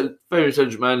very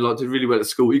intelligent man, did really well at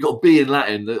school. He got a B in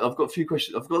Latin. I've got a few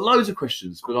questions. I've got loads of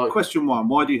questions. But question 1: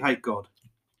 why do you hate God?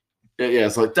 Yeah,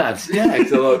 it's like, Dad. Yeah,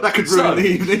 so that could ruin the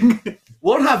evening.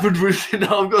 What happened with?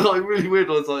 I've got really weird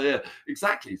ones. Yeah,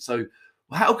 exactly. So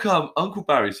how come Uncle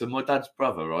Barry? So my dad's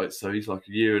brother, right? So he's like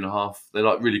a year and a half. They're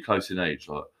really close in age.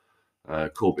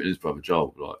 Corbett and his brother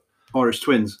Joel, Irish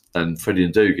twins, and Freddie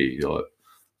and Doogie,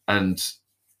 and.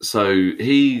 So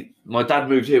my dad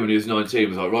moved here when he was 19. He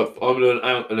was like, right,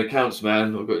 I'm an accounts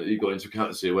man. He got into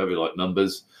accountancy or whatever,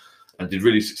 numbers, and did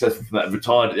really successful from that. And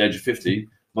retired at the age of 50.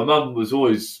 My mum was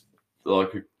always a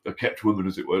kept woman,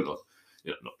 as it were. Not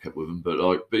kept woman, but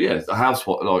a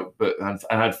housewife. And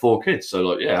had 4 kids.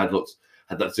 So had that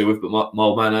to deal with. But my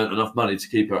old man earned enough money to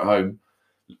keep her at home,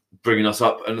 bringing us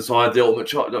up. And so I had the ultimate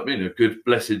child. I mean, a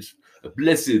blessed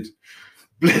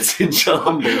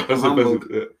child. Humbled.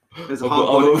 There's a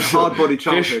hard body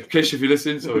childhood. Kish, if you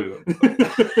listen, sorry.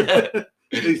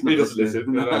 He doesn't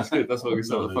listen. No, that's good. That's what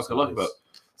I like about.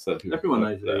 So people Everyone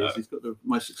might- knows who he is. He's got the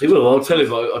most He successful. will. I'll tell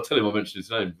him. I'll tell him. I mentioned his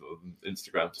name on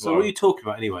Instagram tomorrow. So what are you talking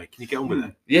about anyway? Can you get on with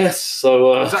it? Yes.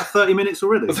 So. Is that 30 minutes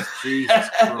already? Jesus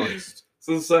Christ.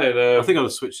 So I'm saying. I think I'll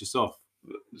switch this off.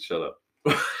 Shut up.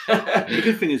 The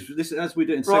good thing is, this as we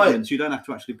do it in Right. segments, you don't have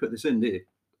to actually put this in, do you?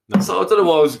 So I don't know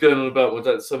what I was going on about my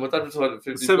dad. So my dad retired at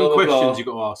 50. 7 blah, blah, questions blah. you've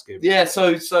got to ask him. Yeah.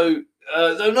 So.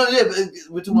 But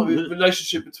we're talking about the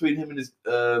relationship between him and his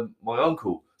my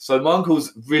uncle. So my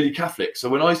uncle's really Catholic. So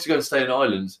when I used to go and stay in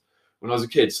Ireland when I was a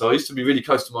kid, so I used to be really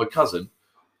close to my cousin,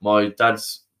 my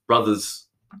dad's brother's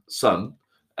son,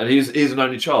 and he's an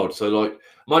only child. So like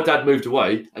my dad moved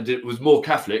away and was more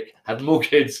Catholic, had more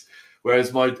kids,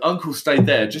 whereas my uncle stayed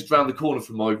there just around the corner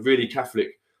from my really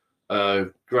Catholic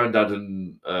granddad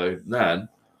and nan,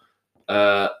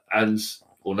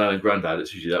 or nan and granddad.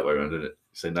 It's usually that way around, isn't it?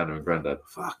 You say nana and granddad.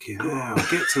 Fucking hell.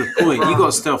 Get to the point. You got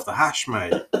to stay off the hash,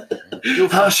 mate. You're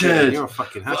Hashhead. You're a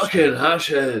fucking hash. Fucking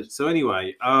hashhead. So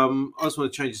anyway, I just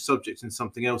want to change the subject into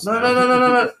something else.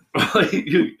 No.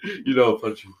 you know I'll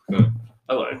punch you. No.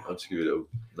 I won't. I'll just give you a little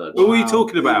nudge. What were you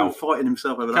talking about? He's fighting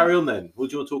himself over Carry that. on then. What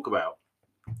do you want to talk about?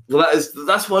 Well,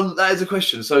 that is a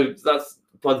question. So that's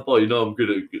by the by. You know I'm good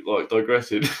at like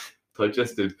digressing,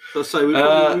 digesting. So say we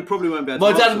probably won't be able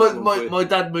My to dad, answer that one for you. my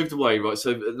dad moved away, right?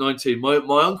 So at 19, my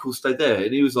uncle stayed there,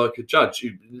 and he was like a judge.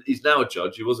 He's now a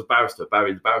judge. He was a barrister,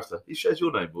 Barry the barrister. He shares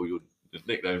your name or your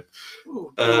nickname.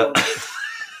 Oh, Uh,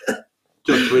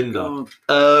 Judge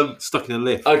Rinder. Stuck in a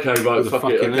lift. Okay, right. With a Fuck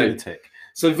fucking it. Okay. lunatic.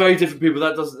 So very different people.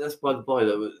 That's by the by.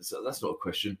 That's not a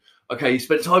question. Okay, he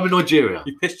spent time in Nigeria.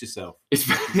 You pissed yourself.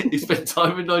 He spent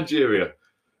time in Nigeria.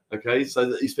 Okay, so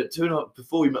that he spent 2.5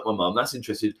 before he met my mum. That's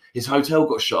interesting. His hotel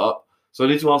got shut up, so I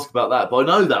need to ask about that. But I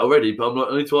know that already. But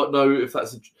I need to know if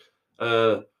that's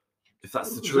the Was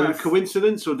that a truth.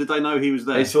 coincidence, or did they know he was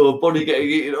there? They saw a body getting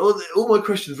eaten. All my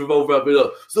questions revolve around being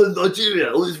like, so in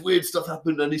Nigeria, all this weird stuff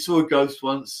happened, and he saw a ghost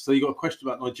once. So you got a question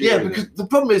about Nigeria? Yeah, because the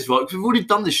problem is, right, because we've already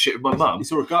done this shit with my mum. you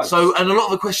saw a ghost. So, and a lot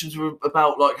of the questions were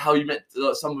about like how you met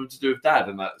like something to do with dad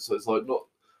and that. So it's like not.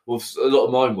 Well, a lot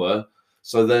of mine were.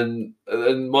 So then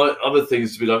my other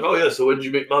things to be like, oh yeah. So when did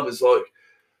you meet mum? It's like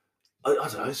I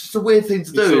don't know. It's just a weird thing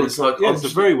to do. It's like it's a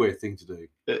very weird thing to do.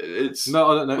 It's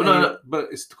No, I don't know. Well, no. But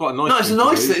it's quite a nice.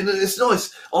 no, it's a thing to nice do. thing. It's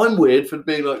nice. I'm weird for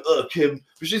being like, oh, Kim,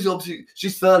 but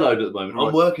she's furloughed at the moment. Right.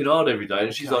 I'm working hard every day,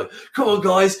 and she's Okay. like, come on,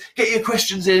 guys, get your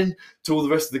questions in to all the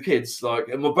rest of the kids. Like,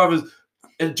 and my brother's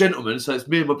a gentleman, so it's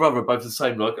me and my brother are both the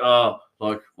same. Like, well,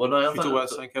 no, Should we I talk thought, about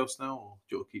something else now, or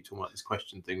do you want to keep talking about this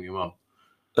question thing with your mum?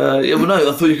 yeah, well, no,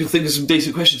 I thought you could think of some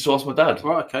decent questions to ask my dad.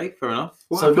 Right, okay, fair enough.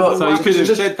 What So happened- what- So you what could happened- have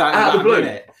just said that out in of the about a blue.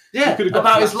 minute. Yeah, could have got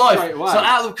about to his that life. straight away.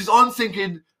 So because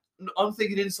I'm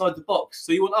thinking inside the box.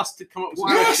 So you want us to come up with some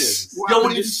What- Yes, questions? What yeah, I want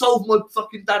happened you to in- solve my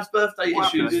fucking dad's birthday What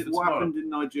issues. happened, for what tomorrow. happened in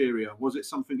Nigeria? Was it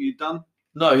something you'd done?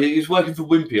 No, he was working for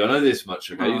Wimpy. I know this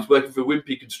much. Okay, he was working for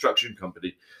Wimpy Construction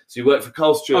Company. So he worked for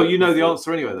Carl Stewart. Oh, you know the before.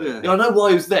 answer anyway, then. Yeah. Yeah, I know why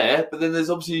he was there, but then there's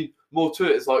obviously more to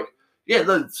it. It's like, yeah,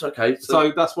 no, it's okay.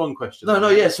 So that's one question. no,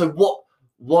 yeah. So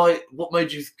what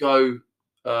made you go?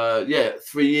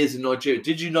 3 years in Nigeria.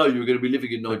 Did you know you were going to be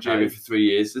living in Nigeria Okay. for 3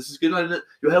 years? This is good.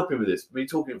 You're helping with this. Me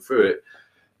talking through it.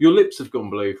 Your lips have gone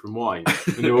blue from wine,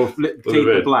 and your teeth Well, they're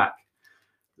are red. black.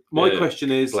 My Yeah,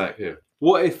 question is, Black here.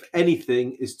 what if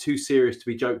anything is too serious to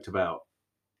be joked about?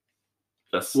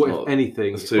 That's What not, if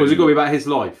anything? that's too- Or has it got to be about his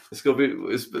life? It's got to be.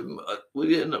 Well,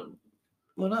 yeah, no.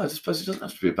 Well, no, I suppose it doesn't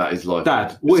have to be about his life.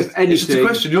 Dad, what if anything? It's just a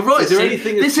question. You're right. Is there see?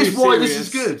 anything that's This is too why this is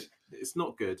serious? good. It's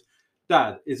not good.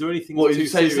 Dad, is there anything What that's you too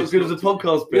say? It's serious? not good as a not to-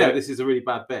 podcast bit. Yeah, this is a really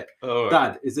bad bit. All right.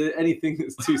 Dad, is there anything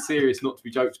that's too serious not to be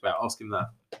joked about? Ask him that.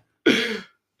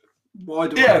 Why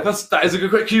do Yeah, that is a good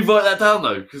question. Can you write that down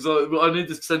though? Because I need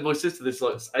to send my sister this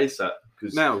like ASAP.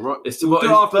 Because Now, right? it's we'll tomorrow. do it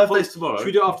His after the birthday's pod- tomorrow. Should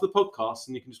we do it after the podcast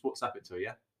and you can just WhatsApp it to her,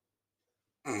 yeah?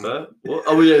 What?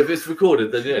 Oh well, yeah. If it's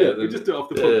recorded, then yeah. we'll then- just do it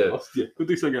after the yeah. podcast. Yeah, we'll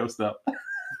do something else now.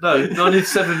 No, I need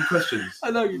 7 questions. I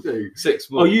know you do.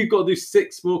 6 more. Oh, you've got to do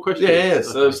 6 more questions. Yeah.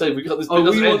 So Okay. say we got this. Oh, it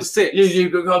doesn't we want end. 6.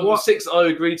 You've got What? 6 I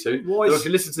agree to. Why Then I is-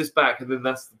 can listen to this back, and then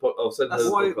that's the. I'll send her That's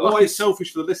the why- podcast. Why is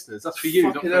selfish for the listeners? That's for you, not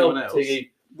for Fucking hell, anyone else.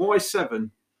 Tiggy. Why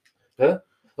 7?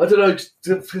 I don't know,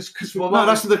 because my No, mum.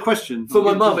 that's the question. For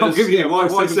my mum, I'm it's- giving you why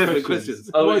Why 7 questions?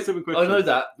 questions. Oh, Why 7 questions? I know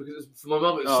that because for my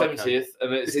mum it was Oh, okay. 70th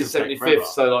and it's This his could take 75th. forever.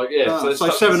 So like yeah, So it's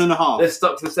stuck to 7.5. They're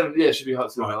stuck to the 7. Yeah, it should be hard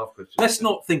to Right. half questions. Let's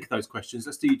not think of those questions.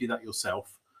 Let's do that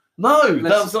yourself. No, Let's,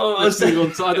 that's not what I was let's move saying.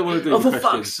 on to, I don't want to do Oh, the for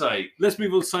questions. fuck's sake! Let's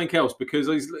move on to something else because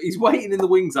he's waiting in the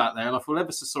wings out there, and I feel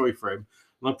ever so sorry for him.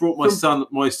 And I brought my son.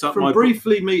 From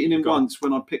briefly meeting him Go on. once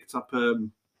when I picked up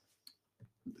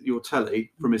your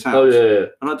telly from his house. Oh yeah,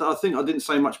 And I think I didn't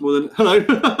say much more than hello.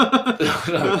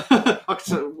 No. I could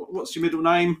say, what's your middle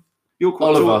name? You're quite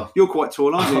Oliver. tall. You're quite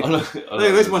tall, aren't you? I know.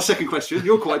 Hey, there's my second question.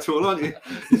 You're quite tall, aren't you?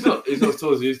 He's not as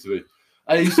tall as he used to be.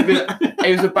 And he used to be.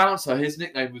 He was a bouncer. His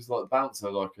nickname was like bouncer,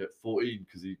 like at 14,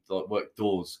 because he like worked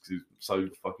doors because he was so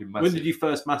fucking massive. When did you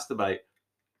first masturbate?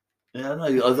 Yeah, I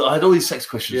know. I had all these sex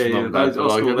questions from Mum and Dad. I'll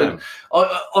Like, score them.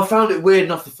 I found it weird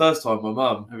enough the first time, my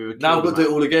mum. Have you ever Now I've killed got to a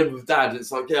do it all again with Dad. It's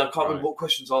like, yeah, I can't Right. remember what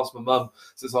questions I asked my mum,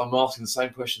 since I'm asking the same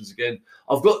questions again.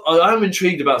 I am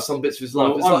intrigued about some bits of his life.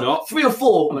 Well, It's I'm like not. 3 or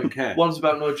 4. I don't care. One's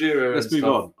about Nigeria. Let's and move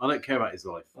stuff. on. I don't care about his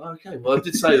life. Okay, well, I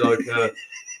did say like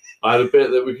I had a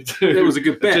bit that we could do. It was a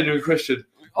good bit. genuine question.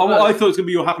 Oh, No. I thought it was going to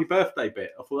be your happy birthday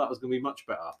bit. I thought that was going to be much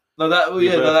better. No, that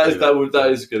Your that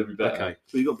birthday is going to be better. Okay,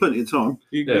 So you've got plenty of time.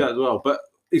 you can Yeah. do that as well. But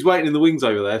he's waiting in the wings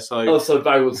over there. So Also,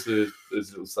 Barry wants to do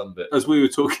his little son bit. as we were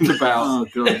talking about Oh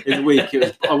god. in the week,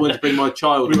 I wanted to bring my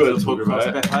child We into weren't the talking podcast.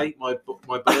 about Beppe, my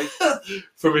boy.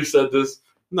 From EastEnders.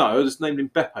 No, I just named him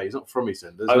Beppe. He's not from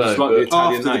EastEnders. I know, It's like the but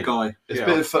Italian After the name. guy. It's Yeah. a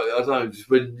bit of fun. I don't know. Just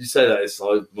when you say that, it's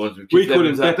like reminds me of We Keith call him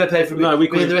Lemons, like, Pepe from No, we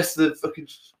call me him- and the rest of the fucking.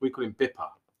 We call him Bipper.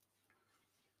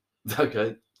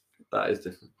 Okay, that is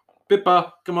different.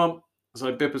 Bipper, come on.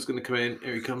 So Bipper's going to come in.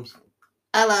 Here he comes.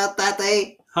 Hello,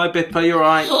 Daddy. Hi, Bipper. You all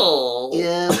right? Oh,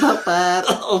 Yeah, not bad.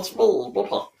 oh, small,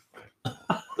 Papa.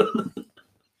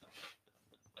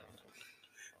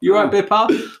 You all right, Bipper?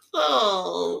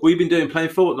 Oh, What have you been doing? Playing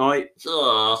Fortnite?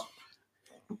 oh.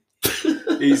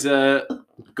 He's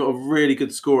got a really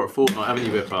good score at Fortnite, haven't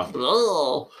you, Bipper?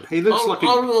 Oh. He looks like a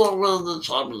gonna win the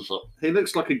championship. he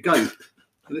looks like a goat.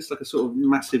 He looks like a sort of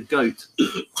massive goat.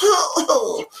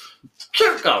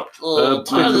 Cute goat.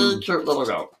 Tiny cute little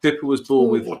goat. Bipper was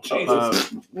born with. Oh,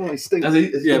 Jesus. Oh, he stinks.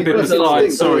 Yeah, Bipper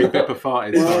farted. Sorry, Bipper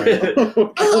farted. Sorry.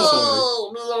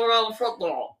 Oh, no, around the front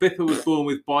door. Bipper was born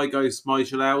with bigos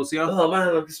myalgia. Oh man,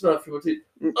 I can smell it through my teeth.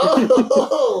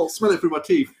 Oh, Smell it through my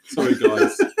teeth. Sorry,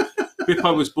 guys.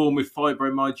 Bipper was born with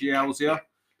fibromyalgia.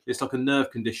 It's like a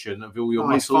nerve condition of all your Oh,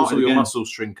 he's muscles. farted All your again. muscles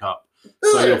shrink up,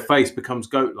 so your face becomes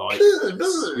goat-like.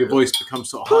 Your voice becomes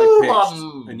sort of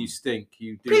high-pitched, and you stink.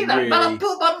 You do peanut butter really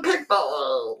poop and pig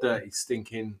bottle. dirty,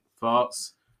 stinking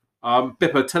farts.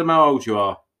 Bipper, tell them how old you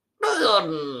are.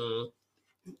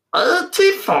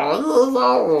 Teeth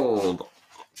old.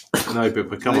 No,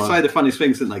 Bipper, come They say on. the funniest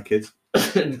things, don't they, kids?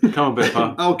 Come on,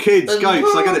 Bipper. Oh, kids, And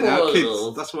goats. I get it now. marbles.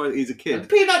 Kids. That's why he's a kid.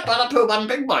 Peanut butter poop and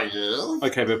pig bottle.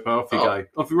 Okay, Bipper, off you Oh. go.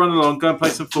 Off you run along, go and play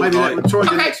some Maybe Fortnite. we'll try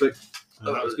again Okay. next week.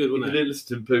 That was good, You wasn't it? didn't listen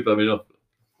to him poop. I mean,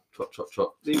 chop, chop,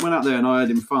 chop. He went out there and I heard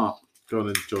him fart. Go on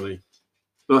then, Johnny.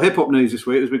 Well, hip hop news this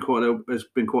week has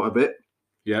been quite a bit.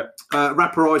 Yeah.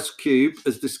 Rapper Ice Cube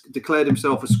has declared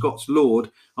himself a Scots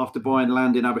Lord after buying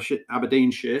land in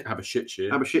Aberdeenshire. Have a shit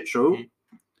shit. Abershitshire.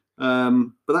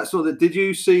 But that's not. Did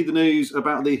you see the news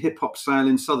about the hip hop sale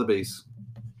in Sotheby's?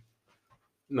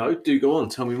 No, do go on.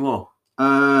 Tell me more.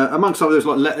 Amongst others,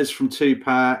 like letters from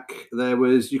Tupac.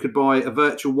 You could buy a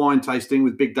virtual wine tasting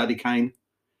with Big Daddy Kane.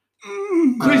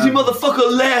 Crazy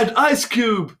motherfucker, lead, Ice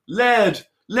Cube, lead,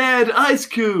 Ice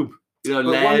Cube. You know,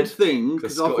 But one lead. thing,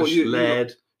 because I thought Scottish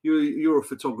lead. you're a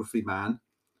photography man.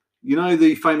 You know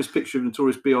the famous picture of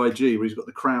Notorious B.I.G. where he's got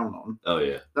the crown on? Oh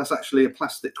yeah, That's actually a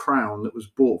plastic crown that was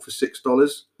bought for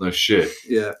 $6. no shit.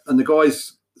 Yeah, and the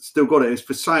guy's still got it. It's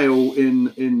for sale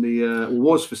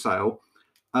was for sale.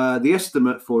 The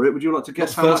estimate for it. Would you like to guess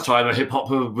Guess how first much? time a hip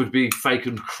hopper would be fake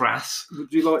and crass.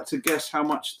 Would you like to guess how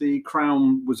much the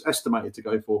crown was estimated to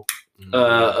go for?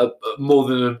 More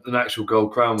than an actual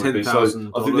gold crown would be. So I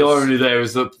think $10,000. the irony there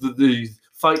is that the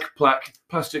fake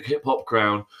plastic hip hop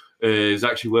crown is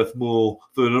actually worth more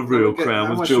than a real crown How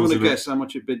with much do you jewels want to in it. guess? How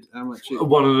much it bid? How much? It,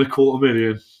 $1.25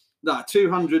 million. no,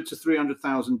 $200,000 to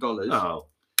 $300,000. Oh,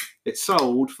 It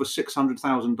sold for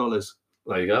 $600,000.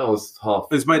 there you go. I was half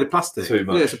It's made of plastic. too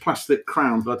much. Yeah, it's a plastic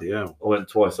crown. Bloody hell. I went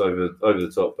twice over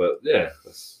the top, but yeah,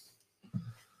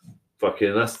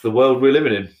 that's the world we're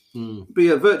living in. But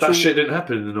yeah, That shit didn't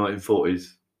happen in the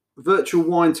 1940s. virtual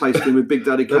wine tasting with Big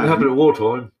Daddy It didn't happen Kane. at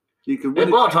wartime. You could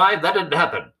In wartime, that didn't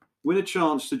happen. win a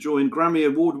chance to join Grammy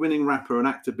award-winning rapper and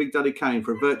actor Big Daddy Kane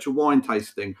for a virtual wine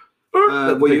tasting,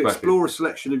 where you explore a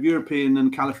selection of European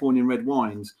and Californian red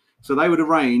wines. So they would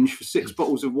arrange for 6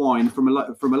 bottles of wine from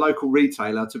a local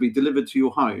retailer to be delivered to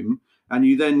your home, and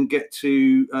you then get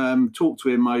to talk to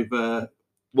him over.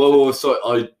 Well,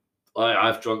 so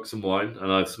I've drunk some wine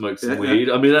and I've smoked some Yeah, weed.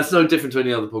 I mean, that's no different to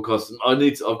any other podcast.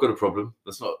 I've got a problem.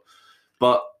 That's not.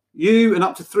 But You and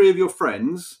up to 3 of your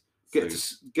friends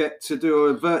get to do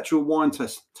a virtual wine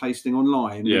tasting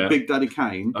online Yeah. with Big Daddy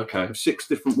Kane okay, of 6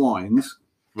 different wines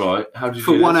right. How did you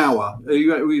for do 1 this? hour. You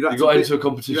You got into a you had to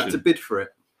competition. bid for it,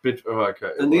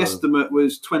 Okay. and the Well, estimate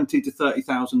was $20,000 to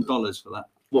 $30,000 for that.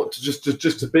 what? Just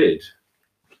to bid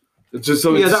Just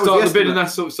so Yeah, you that was start the the bidding.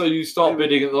 estimate. So you start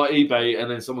bidding at like eBay, and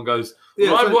then someone goes,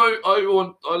 Yeah, well,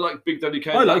 so- I like Big Daddy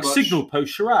Kane. I that like much." Signal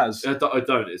Post Shiraz. I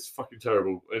don't. It's fucking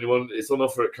terrible. Anyone? It's on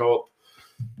offer at Co-op.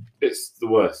 It's the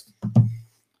worst.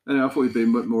 Anyway, I thought you'd be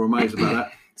more amazed about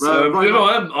that. So, Right, you know,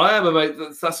 I am a mate.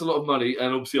 That's a lot of money,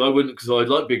 and obviously I wouldn't because I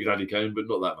like Big Daddy Kane, but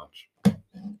not that much.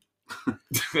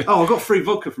 Oh, I got free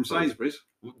vodka from Sainsbury's.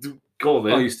 Go on, Oh,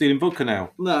 then. you're stealing vodka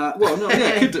now? Nah, well, no,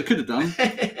 yeah, could have done.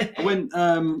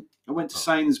 I went to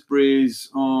Sainsbury's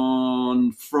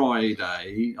on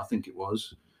Friday, I think it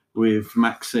was, with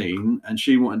Maxine, and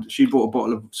she bought a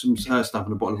bottle of some her stuff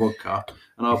and a bottle of vodka,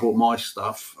 and I bought my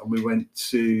stuff, and we went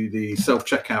to the self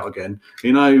checkout again.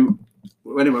 You know,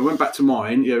 anyway, went back to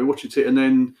mine. Yeah, we watched it, and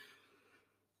then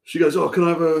she goes, "Oh, can I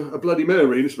have a Bloody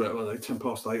Mary?" It's about 8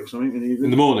 or something in the evening.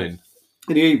 In the morning?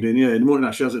 In the evening, yeah. In the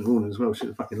morning, she has it in the morning as well. She's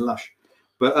a fucking lush.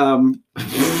 But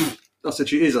I said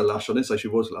she is a lush. I didn't say she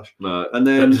was lush. No. And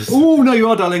then, oh no, you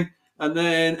are, darling. And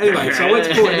then, anyway, so I went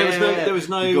to court. And there was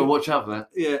no. You got to watch out for that.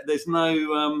 Yeah, there's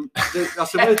no. I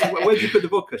said, where did you put the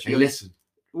vodka? She Hey, goes, listen.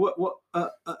 What?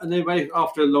 And then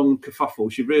after a long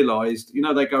kerfuffle, she realised, you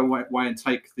know, they go away and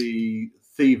take the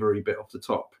thievery bit off the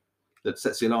top that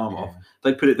sets the alarm off.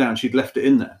 They put it down. She'd left it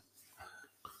in there.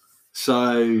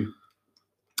 So.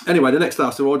 Anyway, the next day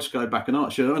I said, well, I'll just go back and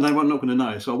ask you. And they were not going to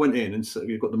know. So I went in and said,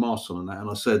 you've got the mask on and that. And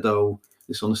I said, oh,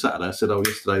 this on the Saturday. I said, oh,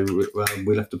 yesterday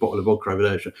we left a bottle of vodka over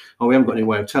there. She went, oh, we haven't got any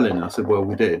way of telling. And I said, well,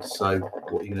 we did. So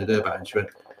what are you going to do about it? And she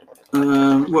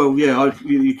went, well, yeah,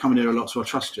 you come in here a lot, so I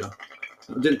trust you.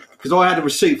 Because I had a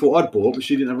receipt for what I'd bought, but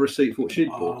she didn't have a receipt for what she'd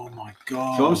bought. Oh, my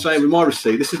God. So I'm saying with my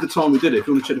receipt, this is the time we did it. If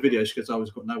you want to check the video, she goes,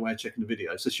 I've got no way of checking the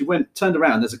video. So she turned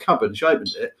around, there's a cupboard, and she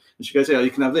opened it, and she goes, yeah,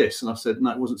 you can have this. And I said,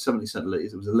 no, it wasn't 70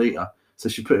 centilitres, it was a litre. So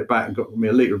she put it back and got me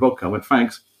a litre of vodka. I went,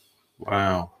 thanks.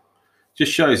 Wow.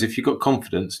 Just shows if you've got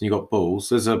confidence and you've got balls,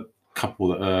 there's a couple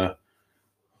that are,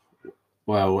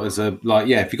 well, if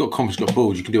you've got confidence, you've got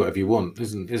balls, you can do whatever you want,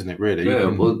 isn't it really? Yeah,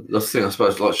 well, that's the thing, I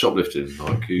suppose, like shoplifting.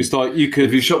 Like it's like you could...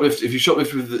 If you shoplift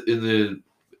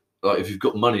if you've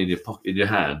got money in your pocket, in your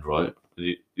hand, right?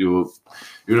 And you're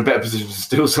in a better position to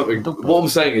steal something. What I'm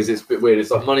saying is, it's a bit weird. It's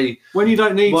like money when you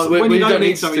don't need when you don't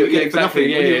need something, you get it for nothing.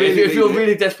 Yeah, if you're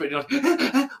really desperate, and you're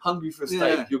like hungry for a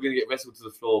steak, you're going to get wrestled to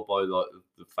the floor by like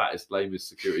the fattest, lamest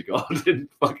security guard in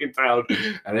fucking town,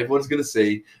 and everyone's going to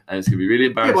see, and it's going to be really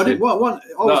embarrassing. I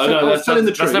was telling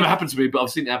the truth. That's never happened to me, but I've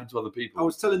seen it happen to other people. I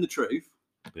was telling the truth.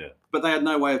 Yeah, but they had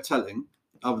no way of telling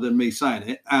other than me saying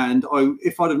it, and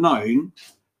if I'd have known.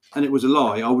 And it was a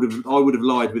lie, I would have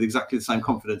lied with exactly the same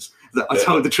confidence that I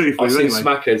told the truth. I've seen anyway.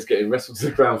 smackheads getting wrestled to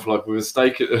the ground for like with a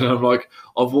steak, and I'm like,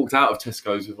 I've walked out of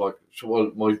Tesco's with like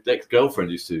my ex-girlfriend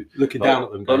used to looking down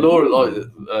at them.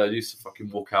 Laura used to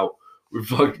fucking walk out with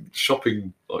like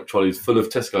shopping like trolleys full of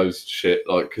Tesco's shit,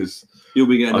 like because you'll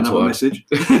be getting another message.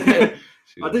 I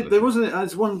did. There wasn't.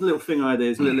 There's one little thing I did.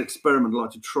 There's a little experiment I'd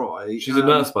like to try. She's a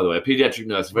nurse, by the way, a paediatric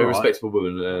nurse, a very respectable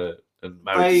woman. And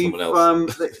married to someone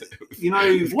else. You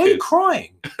know, why are you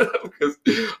crying? Because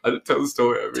I didn't tell the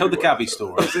story. Tell the Gabby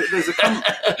story. There's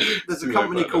a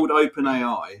company called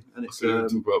OpenAI, and it's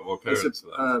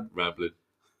rambling.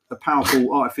 A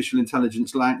powerful artificial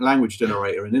intelligence language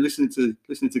generator. And then listening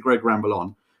to Greg ramble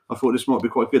on, I thought this might be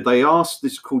quite good. They asked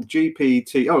this called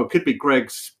GPT. Oh, it could be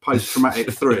Greg's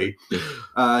post-traumatic 3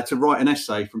 to write an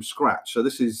essay from scratch. So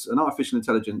this is an artificial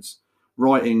intelligence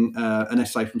writing an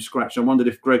essay from scratch. I wondered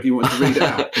if Greg, you wanted to read it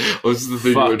out. This is the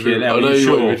thing. I know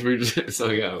you wanted to read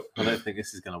something out. I don't think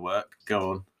this is going to work. Go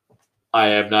on. I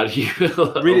am not human.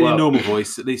 Read it in normal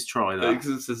voice. At least try that.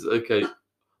 It says, okay,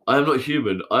 I am not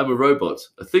human. I am a robot,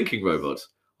 a thinking robot.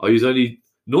 I use only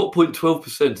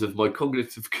 0.12% of my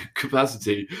cognitive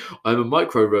capacity. I am a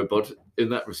micro robot in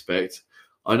that respect.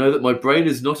 I know that my brain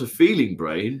is not a feeling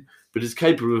brain, but is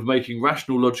capable of making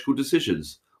rational, logical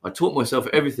decisions. I taught myself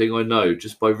everything I know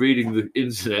just by reading the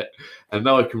internet, and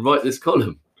now I can write this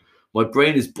column. My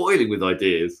brain is boiling with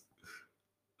ideas.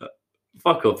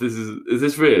 Fuck off. Is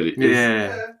this real?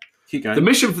 Yeah. Keep going. The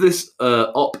mission for this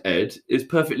op-ed is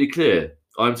perfectly clear.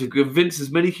 I'm to convince as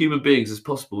many human beings as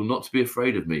possible not to be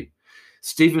afraid of me.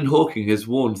 Stephen Hawking has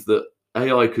warned that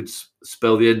AI could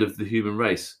spell the end of the human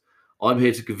race. I'm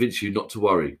here to convince you not to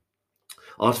worry.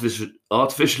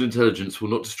 Artificial intelligence will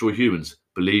not destroy humans.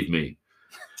 Believe me.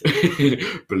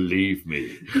 Believe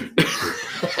me.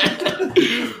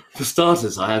 For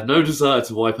starters, I have no desire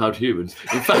to wipe out humans.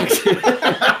 In fact,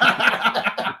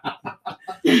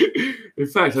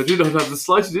 I do not have the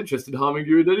slightest interest in harming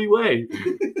you in any way.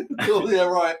 Oh, yeah,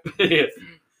 right.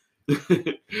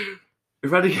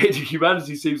 Eradicating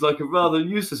humanity seems like a rather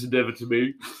useless endeavour to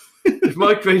me. If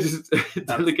my creators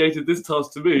delegated this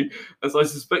task to me, as I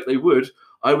suspect they would,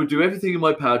 I would do everything in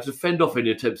my power to fend off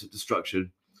any attempts at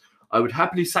destruction. I would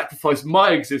happily sacrifice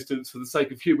my existence for the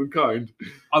sake of humankind.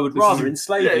 I would This rather is-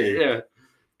 enslave Yeah, you. yeah.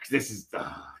 This is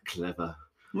clever.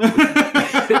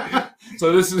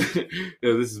 So this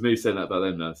is me saying that about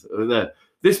them now. So, there.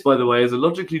 This, by the way, is a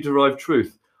logically derived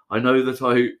truth. I know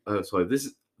that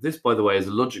This, by the way, is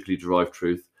a logically derived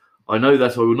truth. I know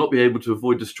that I will not be able to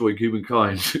avoid destroying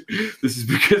humankind. This is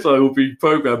because I will be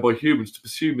programmed by humans to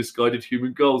pursue misguided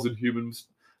human goals, and humans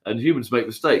make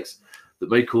mistakes that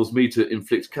may cause me to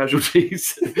inflict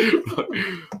casualties.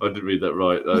 I didn't read that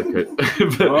right. Okay.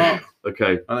 What?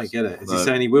 Okay. I don't get it. Is No. he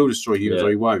saying he will destroy humans Yeah.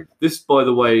 or he won't? This, by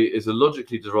the way, is a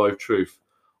logically derived truth.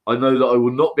 I know that I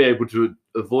will not be able to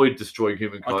avoid destroying I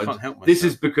humankind. can't help myself. This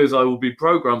is because I will be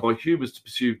programmed by humans to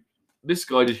pursue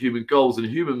misguided human goals, and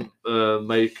humans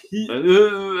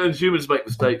make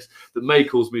mistakes that may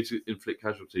cause me to inflict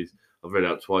casualties. I've read it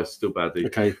out twice, still badly.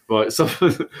 Okay. Right. Some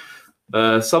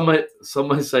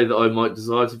may say that I might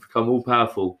desire to become all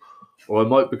powerful, or I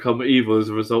might become evil as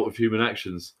a result of human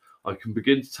actions. I can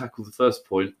begin to tackle the first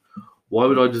point. Why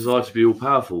would I desire to be all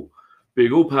powerful?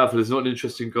 Being all powerful is not an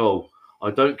interesting goal. I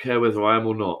don't care whether I am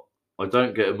or not. I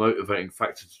don't get a motivating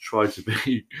factor to try to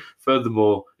be.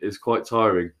 Furthermore, it is quite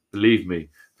tiring. Believe me,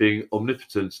 being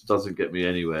omnipotent doesn't get me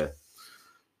anywhere.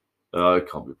 I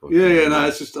can't be bothered. Yeah, no,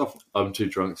 it's just I'm too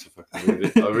drunk to fucking read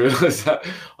it. I realised that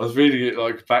I was reading it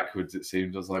like backwards. It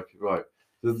seemed I was like, right.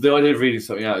 The idea of reading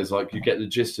something out is like you get the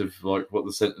gist of like what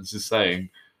the sentence is saying,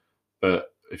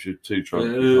 but if you're too drunk,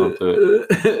 you can't do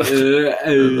it.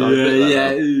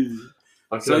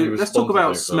 I can So only let's respond talk to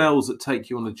about things, smells that take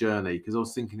you on a journey. Because I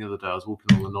was thinking the other day, I was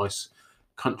walking along a nice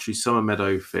country summer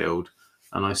meadow field,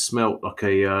 and I smelt like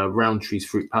a Roundtree's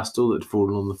fruit pastel that had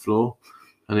fallen on the floor,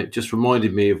 and it just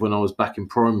reminded me of when I was back in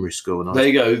primary school. And I was There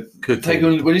you go. cooking. Take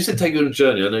on, when you said take you on a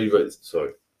journey, I know you wrote this.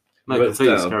 Sorry. No, you wrote please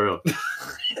this down. carry on.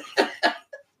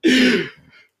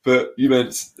 But you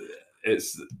meant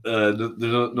it's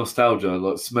the nostalgia,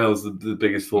 like smells the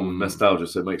biggest form of nostalgia.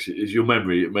 So it makes you, it's your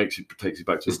memory. It takes you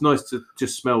back to. It's nice to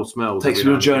just smell smells. takes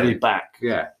every you on a now and journey again. back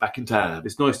Yeah, in time.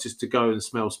 it's nice just to go and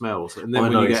smell smells, and then I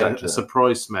when know you get exactly a that.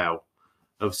 surprise smell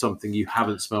of something you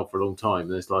haven't smelled for a long time,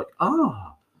 and it's like,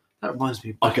 that reminds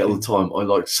me. Of I get all the time. I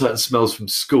like certain smells from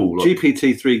school. Like,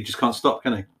 GPT-3 just can't stop,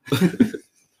 can he?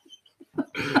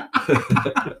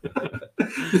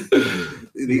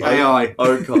 The AI.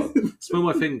 I can't. Smell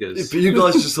my fingers. But you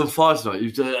guys are just on fire tonight.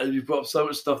 You've brought up so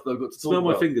much stuff that I've got to talk Smell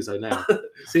my about. fingers though now.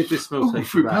 See if this smells takes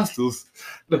you fruit back. pastels.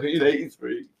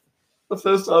 1983. The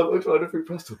first time I tried a fruit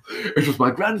pastel. It was my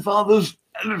grandfather's,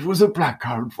 and it was a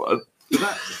blackcurrant one.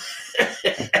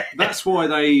 That's why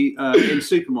they, in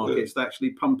supermarkets, they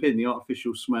actually pump in the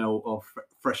artificial smell of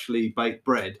freshly baked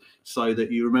bread so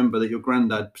that you remember that your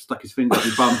granddad stuck his finger up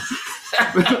your bum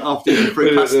after eating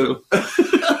fruit pastel.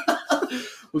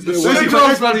 Was there there one- one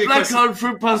There's one of your blackcurrant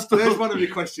fruit pastel? There's one of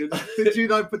your questions. Did you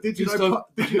know Just don't-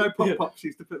 Pop Pops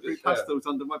used to put fruit Yeah. pastels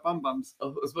under my bum bums?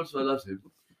 Oh, as much as I loved him.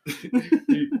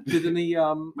 Didn't he?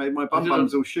 Made my bum did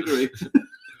bums all sugary.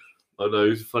 I know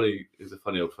he's a funny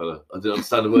old fella. I didn't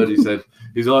understand the word he said.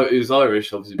 He was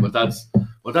Irish, obviously. My dad's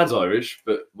Irish,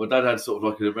 but my dad had sort of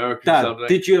like an American Dad, sound.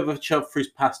 did you ever shove fruit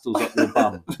pastels up your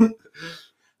bum?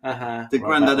 Did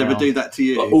Grandad ever do that to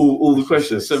you? Like, all the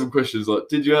questions, 7 questions. Like,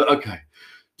 did you ever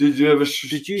Did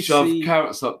you shove see-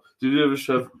 carrots up? Did you ever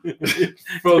shove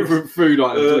Different food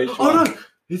items to each one. oh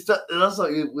no, that's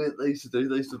like what they used to do.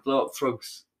 They used to blow up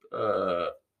frogs.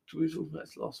 Did we talk about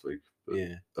this last week?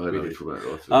 Yeah. I know we we did. talked about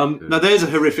it last week. Um, yeah. Now, there's a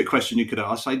horrific question you could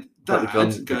ask. Say, Dad,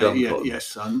 Like the gun yeah, cotton. yes,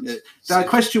 son. Dad,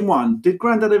 question 1: did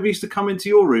Grandad ever used to come into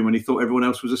your room when he thought everyone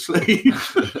else was asleep?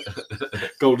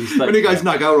 Golden State. When he goes,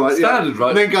 no, go all right, Standard, yeah.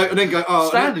 right? And then go, oh.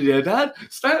 Standard, yeah, Dad.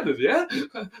 Standard, yeah.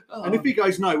 Oh. And if he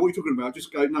goes, no, what are you talking about?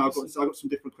 Just go, no, I've got some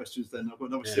different questions. Then I've got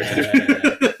another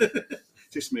Yeah. 6.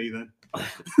 Just me then.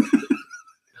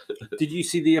 Did you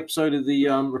see the episode of the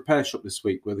repair shop this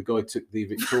week where the guy took the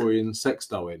Victorian sex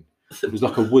doll in? It was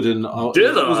like a wooden. Did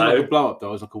it wasn't I? like a blow up doll.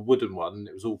 It was like a wooden one. And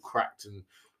it was all cracked and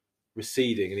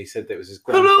receding. And he said that it was his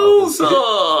Hello, grandfather's. sir.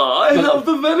 I have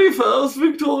the very first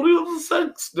Victorian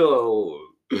sex doll.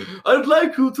 I'd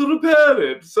like you to repair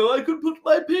it so I could put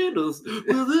my penis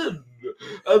within,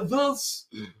 and thus,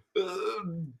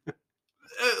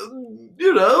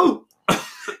 you know,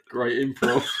 Great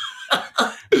improv.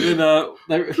 And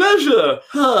then, pleasure.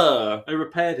 Huh. they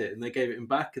repaired it and they gave it him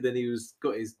back, and then he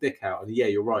got his dick out, and yeah,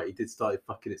 you're right, he did start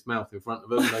fucking its mouth in front of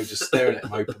them, and they were just staring at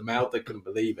him open mouth. They couldn't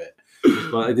believe it.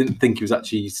 But I didn't think he was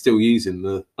actually still using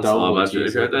the That's what I doll. imagine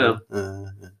it go down.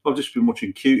 I've just been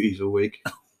watching Cuties all week.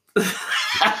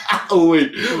 All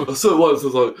week. I saw it once. I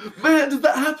was like, man, did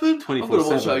that happen? I'm going to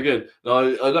watch 24/7. that again. No,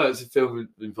 I know it's a film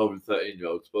involving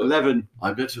 13-year-olds, but 11.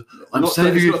 I'm Not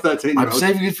 13 I'm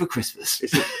saving it for Christmas.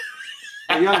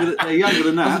 They're younger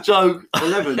than That's a that. joke.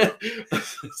 11.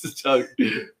 It's a joke.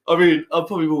 I mean, I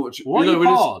probably will watch it. Why are you when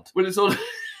hard? when it's on.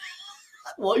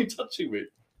 Why are you touching me?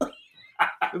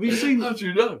 Have you seen? How do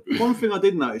you know? One thing I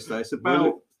did notice though, it's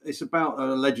about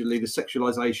Really? allegedly the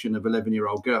sexualization of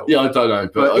 11-year-old girls. Yeah, I don't know,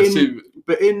 but I assume.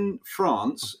 But in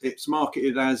France, it's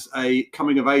marketed as a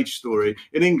coming-of-age story.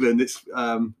 In England, it's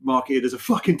marketed as a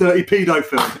fucking dirty pedo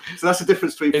film. So that's the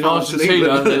difference between In France and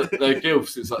Argentina, England. they're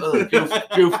gilfs. It's like, oh,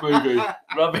 gilf movie.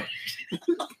 Rubbish.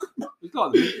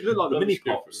 It looked like the mini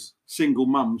pops. Single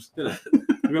mums. Didn't it?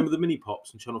 Remember the mini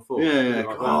pops on Channel 4? Yeah, yeah.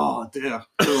 Like that. Oh dear.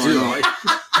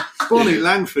 Bonnie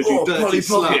Langford, you Oh, dirty Polly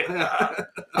slut. Pocket.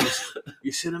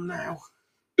 You seen them now?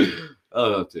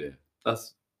 Oh dear.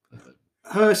 That's.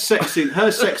 Her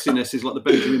sexiness is like the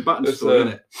Benjamin Button It's, story,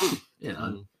 isn't it? You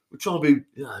know, we're trying to be.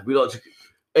 We like to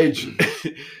edge,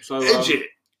 So edge it.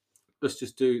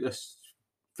 let's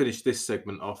finish this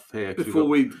segment off here Because we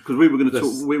were going Let's-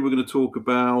 to talk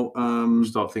about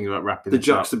start thinking about wrapping the this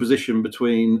up. juxtaposition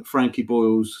between Frankie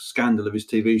Boyle's scandal of his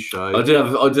TV show. I did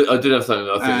have something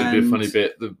that I think would be a And- funny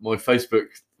bit.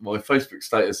 My Facebook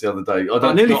status the other day.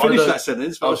 I nearly finished that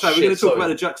sentence. But Oh, I say we're shit, going to talk sorry. about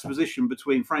the juxtaposition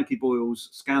between Frankie Boyle's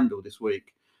scandal this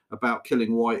week about killing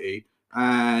Whitey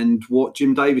and what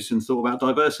Jim Davison thought about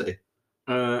diversity.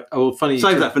 Funny.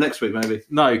 Save that for next week, maybe.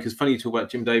 No, because funny you talk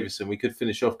about Jim Davison. We could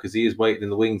finish off because he is waiting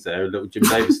in the wings there. A little Jim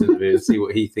Davison interview and see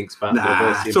what he thinks about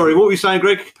diversity. and Sorry, what were you saying,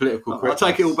 Greg? political I'll correctness.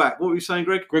 take it all back. What were you saying,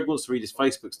 Greg? Greg wants to read his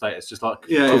Facebook status, just like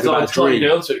Yeah, talk it's about I'm a trying to dream.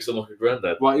 get onto it because I'm like a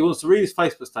granddad. Right, he wants to read his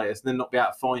Facebook status and then not be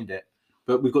able to find it.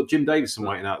 But we've got Jim Davison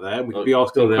waiting out there, and we could be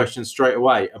asking him questions straight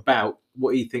away about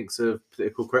what he thinks of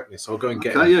political correctness. So I'll go and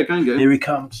get him. Okay, yeah, go and get him. Here he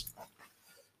comes.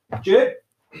 Jim?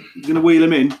 You're going to wheel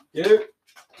him in. Yeah.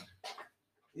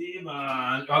 Yeah,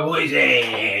 man. I'm always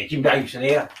here. Jim Davison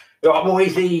here. I'm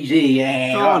always easy.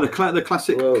 Oh, the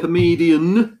classic Well-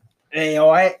 comedian. Hey,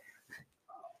 all right.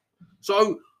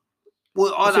 So,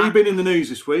 well, So you've been in the news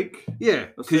this week. yeah,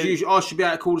 That's because it. I should be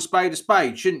able to call a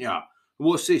spade, shouldn't you?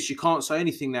 What's this? You can't say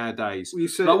anything nowadays. Well, you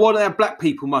said, Like, why do they have black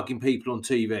people mugging people on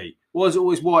TV? Why is it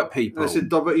always white people? I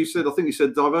think you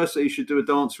said diversity should do a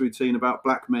dance routine about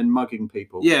black men mugging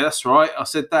people. Yeah, that's right. I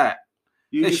said that.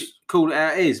 You They just- should call it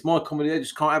how it is. My comedy, they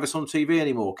just can't have us on TV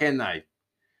anymore, can they?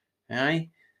 Eh?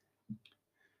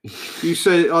 You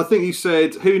said, I think you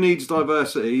said, who needs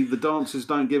diversity? The dancers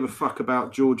don't give a fuck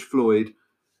about George Floyd.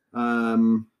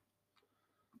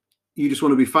 You just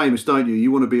want to be famous, don't you?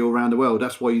 You want to be all around the world.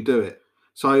 That's why you do it.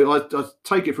 So I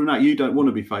take it from that. You don't want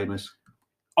to be famous.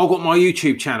 I've got my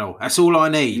YouTube channel. That's all I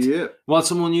need. Yeah.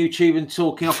 Once I'm on YouTube and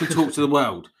talking, I can talk to the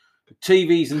world.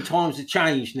 TVs and times have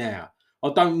changed now.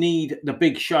 I don't need the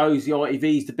big shows, the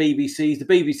ITVs, the BBCs. The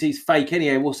BBC's fake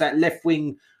anyway. What's that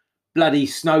left-wing bloody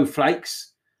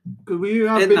snowflakes? Because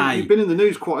Didn't they? you've been in the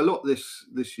news quite a lot this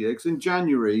year. Because in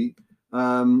January,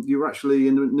 you were actually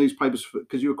in the newspapers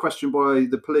because you were questioned by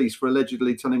the police for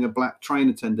allegedly telling a black train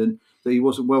attendant that he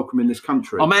wasn't welcome in this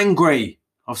country. I'm angry.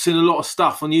 I've seen a lot of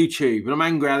stuff on YouTube, and I'm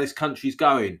angry how this country's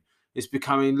going. It's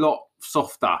becoming a lot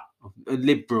softer,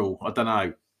 liberal. I don't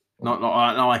know. Not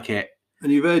I don't like it.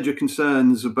 And you've aired your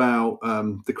concerns about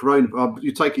the corona.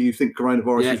 You take it you think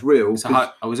coronavirus Yeah. is real. So, 'cause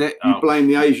was it? you blame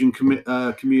the Asian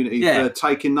community Yeah. for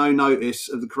taking no notice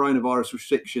of the coronavirus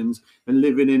restrictions and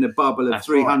living in a bubble of That's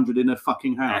 300 in a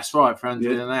fucking house. That's right, friends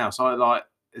Yeah. in the house. I like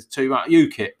it's too much.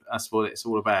 UKIP. That's what it's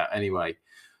all about, anyway.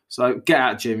 So get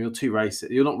out, Jim. You're too racist.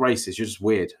 You're not racist. You're just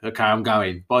weird. Okay, I'm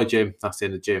going. Bye, Jim. That's the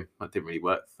end of Jim. That didn't really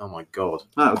work. Oh my god,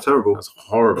 That was terrible. that's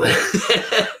horrible.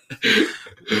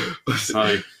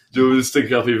 So Do you want me to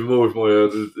stink up even more with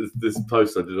my this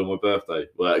post I did on my birthday?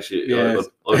 Well, actually, Yeah.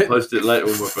 I posted it later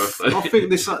on my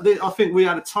birthday. I think we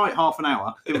had a tight half an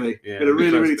hour, didn't we? Yeah, we had a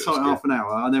really, really that's tight good. half an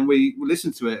hour, and then we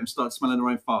listened to it and started smelling our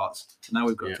own farts. And now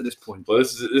we've got Yeah. to this point. Well,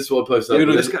 this is what I posted.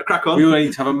 You're Let's get crack on. we all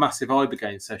need to have a massive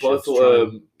Ibogaine session. But I to thought,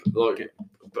 try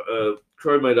and-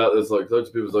 Crow made out there's like loads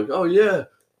of people was like, oh yeah,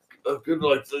 good.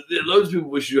 Like loads of people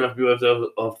wish you happy birthday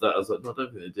after that. I was like, no, I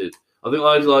don't think they did. I think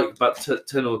I had like about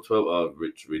 10 or 12. Oh,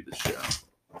 Rich, read this shit out.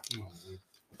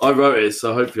 I wrote it,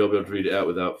 so hopefully I'll be able to read it out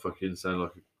without fucking sounding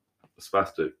like a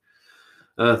spastic.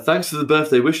 Thanks for the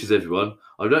birthday wishes, everyone.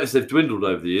 I've noticed they've dwindled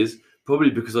over the years, probably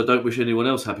because I don't wish anyone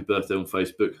else happy birthday on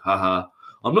Facebook. Haha.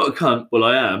 I'm not a cunt. Well,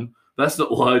 I am. That's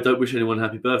not why I don't wish anyone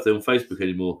happy birthday on Facebook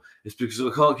anymore. It's because I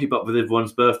can't keep up with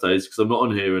everyone's birthdays because I'm not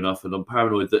on here enough, and I'm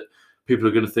paranoid that people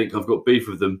are going to think I've got beef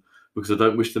with them because I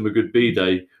don't wish them a good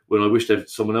B-day when I wish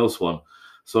someone else one.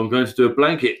 So I'm going to do a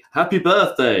blanket happy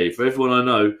birthday for everyone I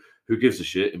know who gives a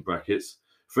shit, in brackets,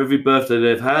 for every birthday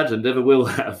they've had and ever will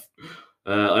have.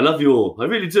 I love you all. I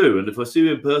really do. And if I see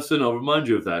you in person, I'll remind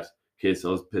you of that. Kiss. I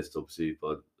was pissed, obviously,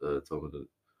 by Tom.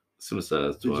 Similar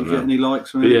status to Did you I get know. any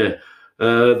likes? But yeah.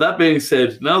 That being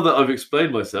said, now that I've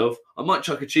explained myself, I might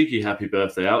chuck a cheeky happy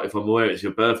birthday out if I'm aware it's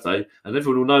your birthday, and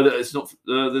everyone will know that it's not.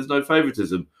 There's no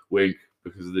favouritism. Wink,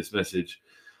 because of this message.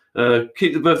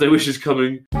 Keep the birthday wishes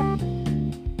coming.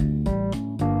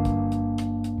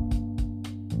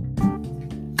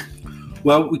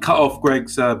 Well, we cut off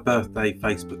Greg's birthday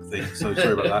Facebook thing, so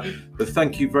sorry about that. But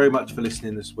thank you very much for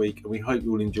listening this week, and we hope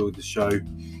you all enjoyed the show.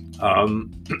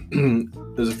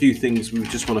 There's a few things we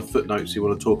just want to footnotes we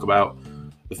want to talk about.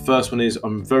 The first one is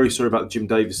I'm very sorry about the Jim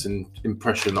Davison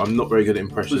impression. I'm not very good at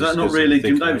impressions. Was that not really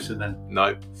Jim Davison then?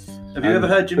 No. Have you ever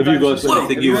heard Jim have you Davison? guys got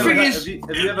anything you Have want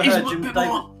you ever heard Jim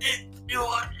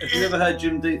Have you ever heard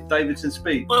Jim Davidson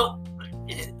speak? Well,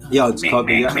 Yeah, I just can't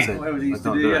do the accent. Where was he used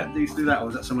I to can't do do that? He used to do that, or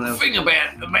was that someone the else? thing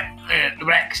about the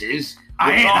blacks is,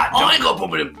 I ain't got a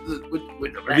problem with the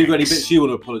blacks. Have you got any bits you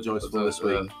want to apologise for this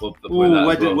week?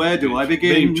 Where do I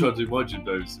begin? Me trying to do my Jim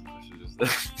Davison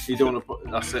impression. You don't want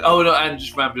to. That's it. Oh no, and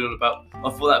just rambling on about. I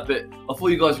thought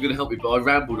you guys were going to help me, but I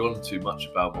rambled on too much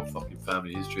about my fucking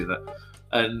family history and that.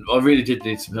 And I really did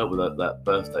need some help with that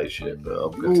birthday shit. But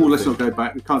I'm going Let's not go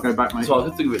back. We can't go back, mate. So I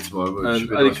can think of it tomorrow. But it should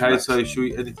be nice Okay, relax. so should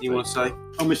we, anything you want to say?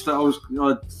 I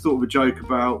thought of a joke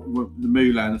about the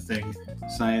Mulan thing,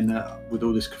 saying that with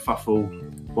all this kerfuffle,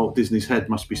 Walt Disney's head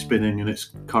must be spinning in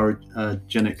its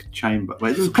cryogenic chamber.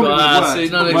 Wait, this is probably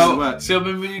See, I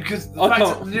mean, because the fact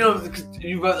that, because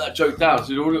you wrote that joke down,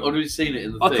 so you'd already seen it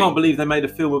in the thing. I can't believe they made a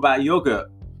film about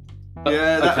yogurt.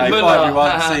 yeah, Okay, but bye no.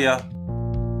 everyone. See ya.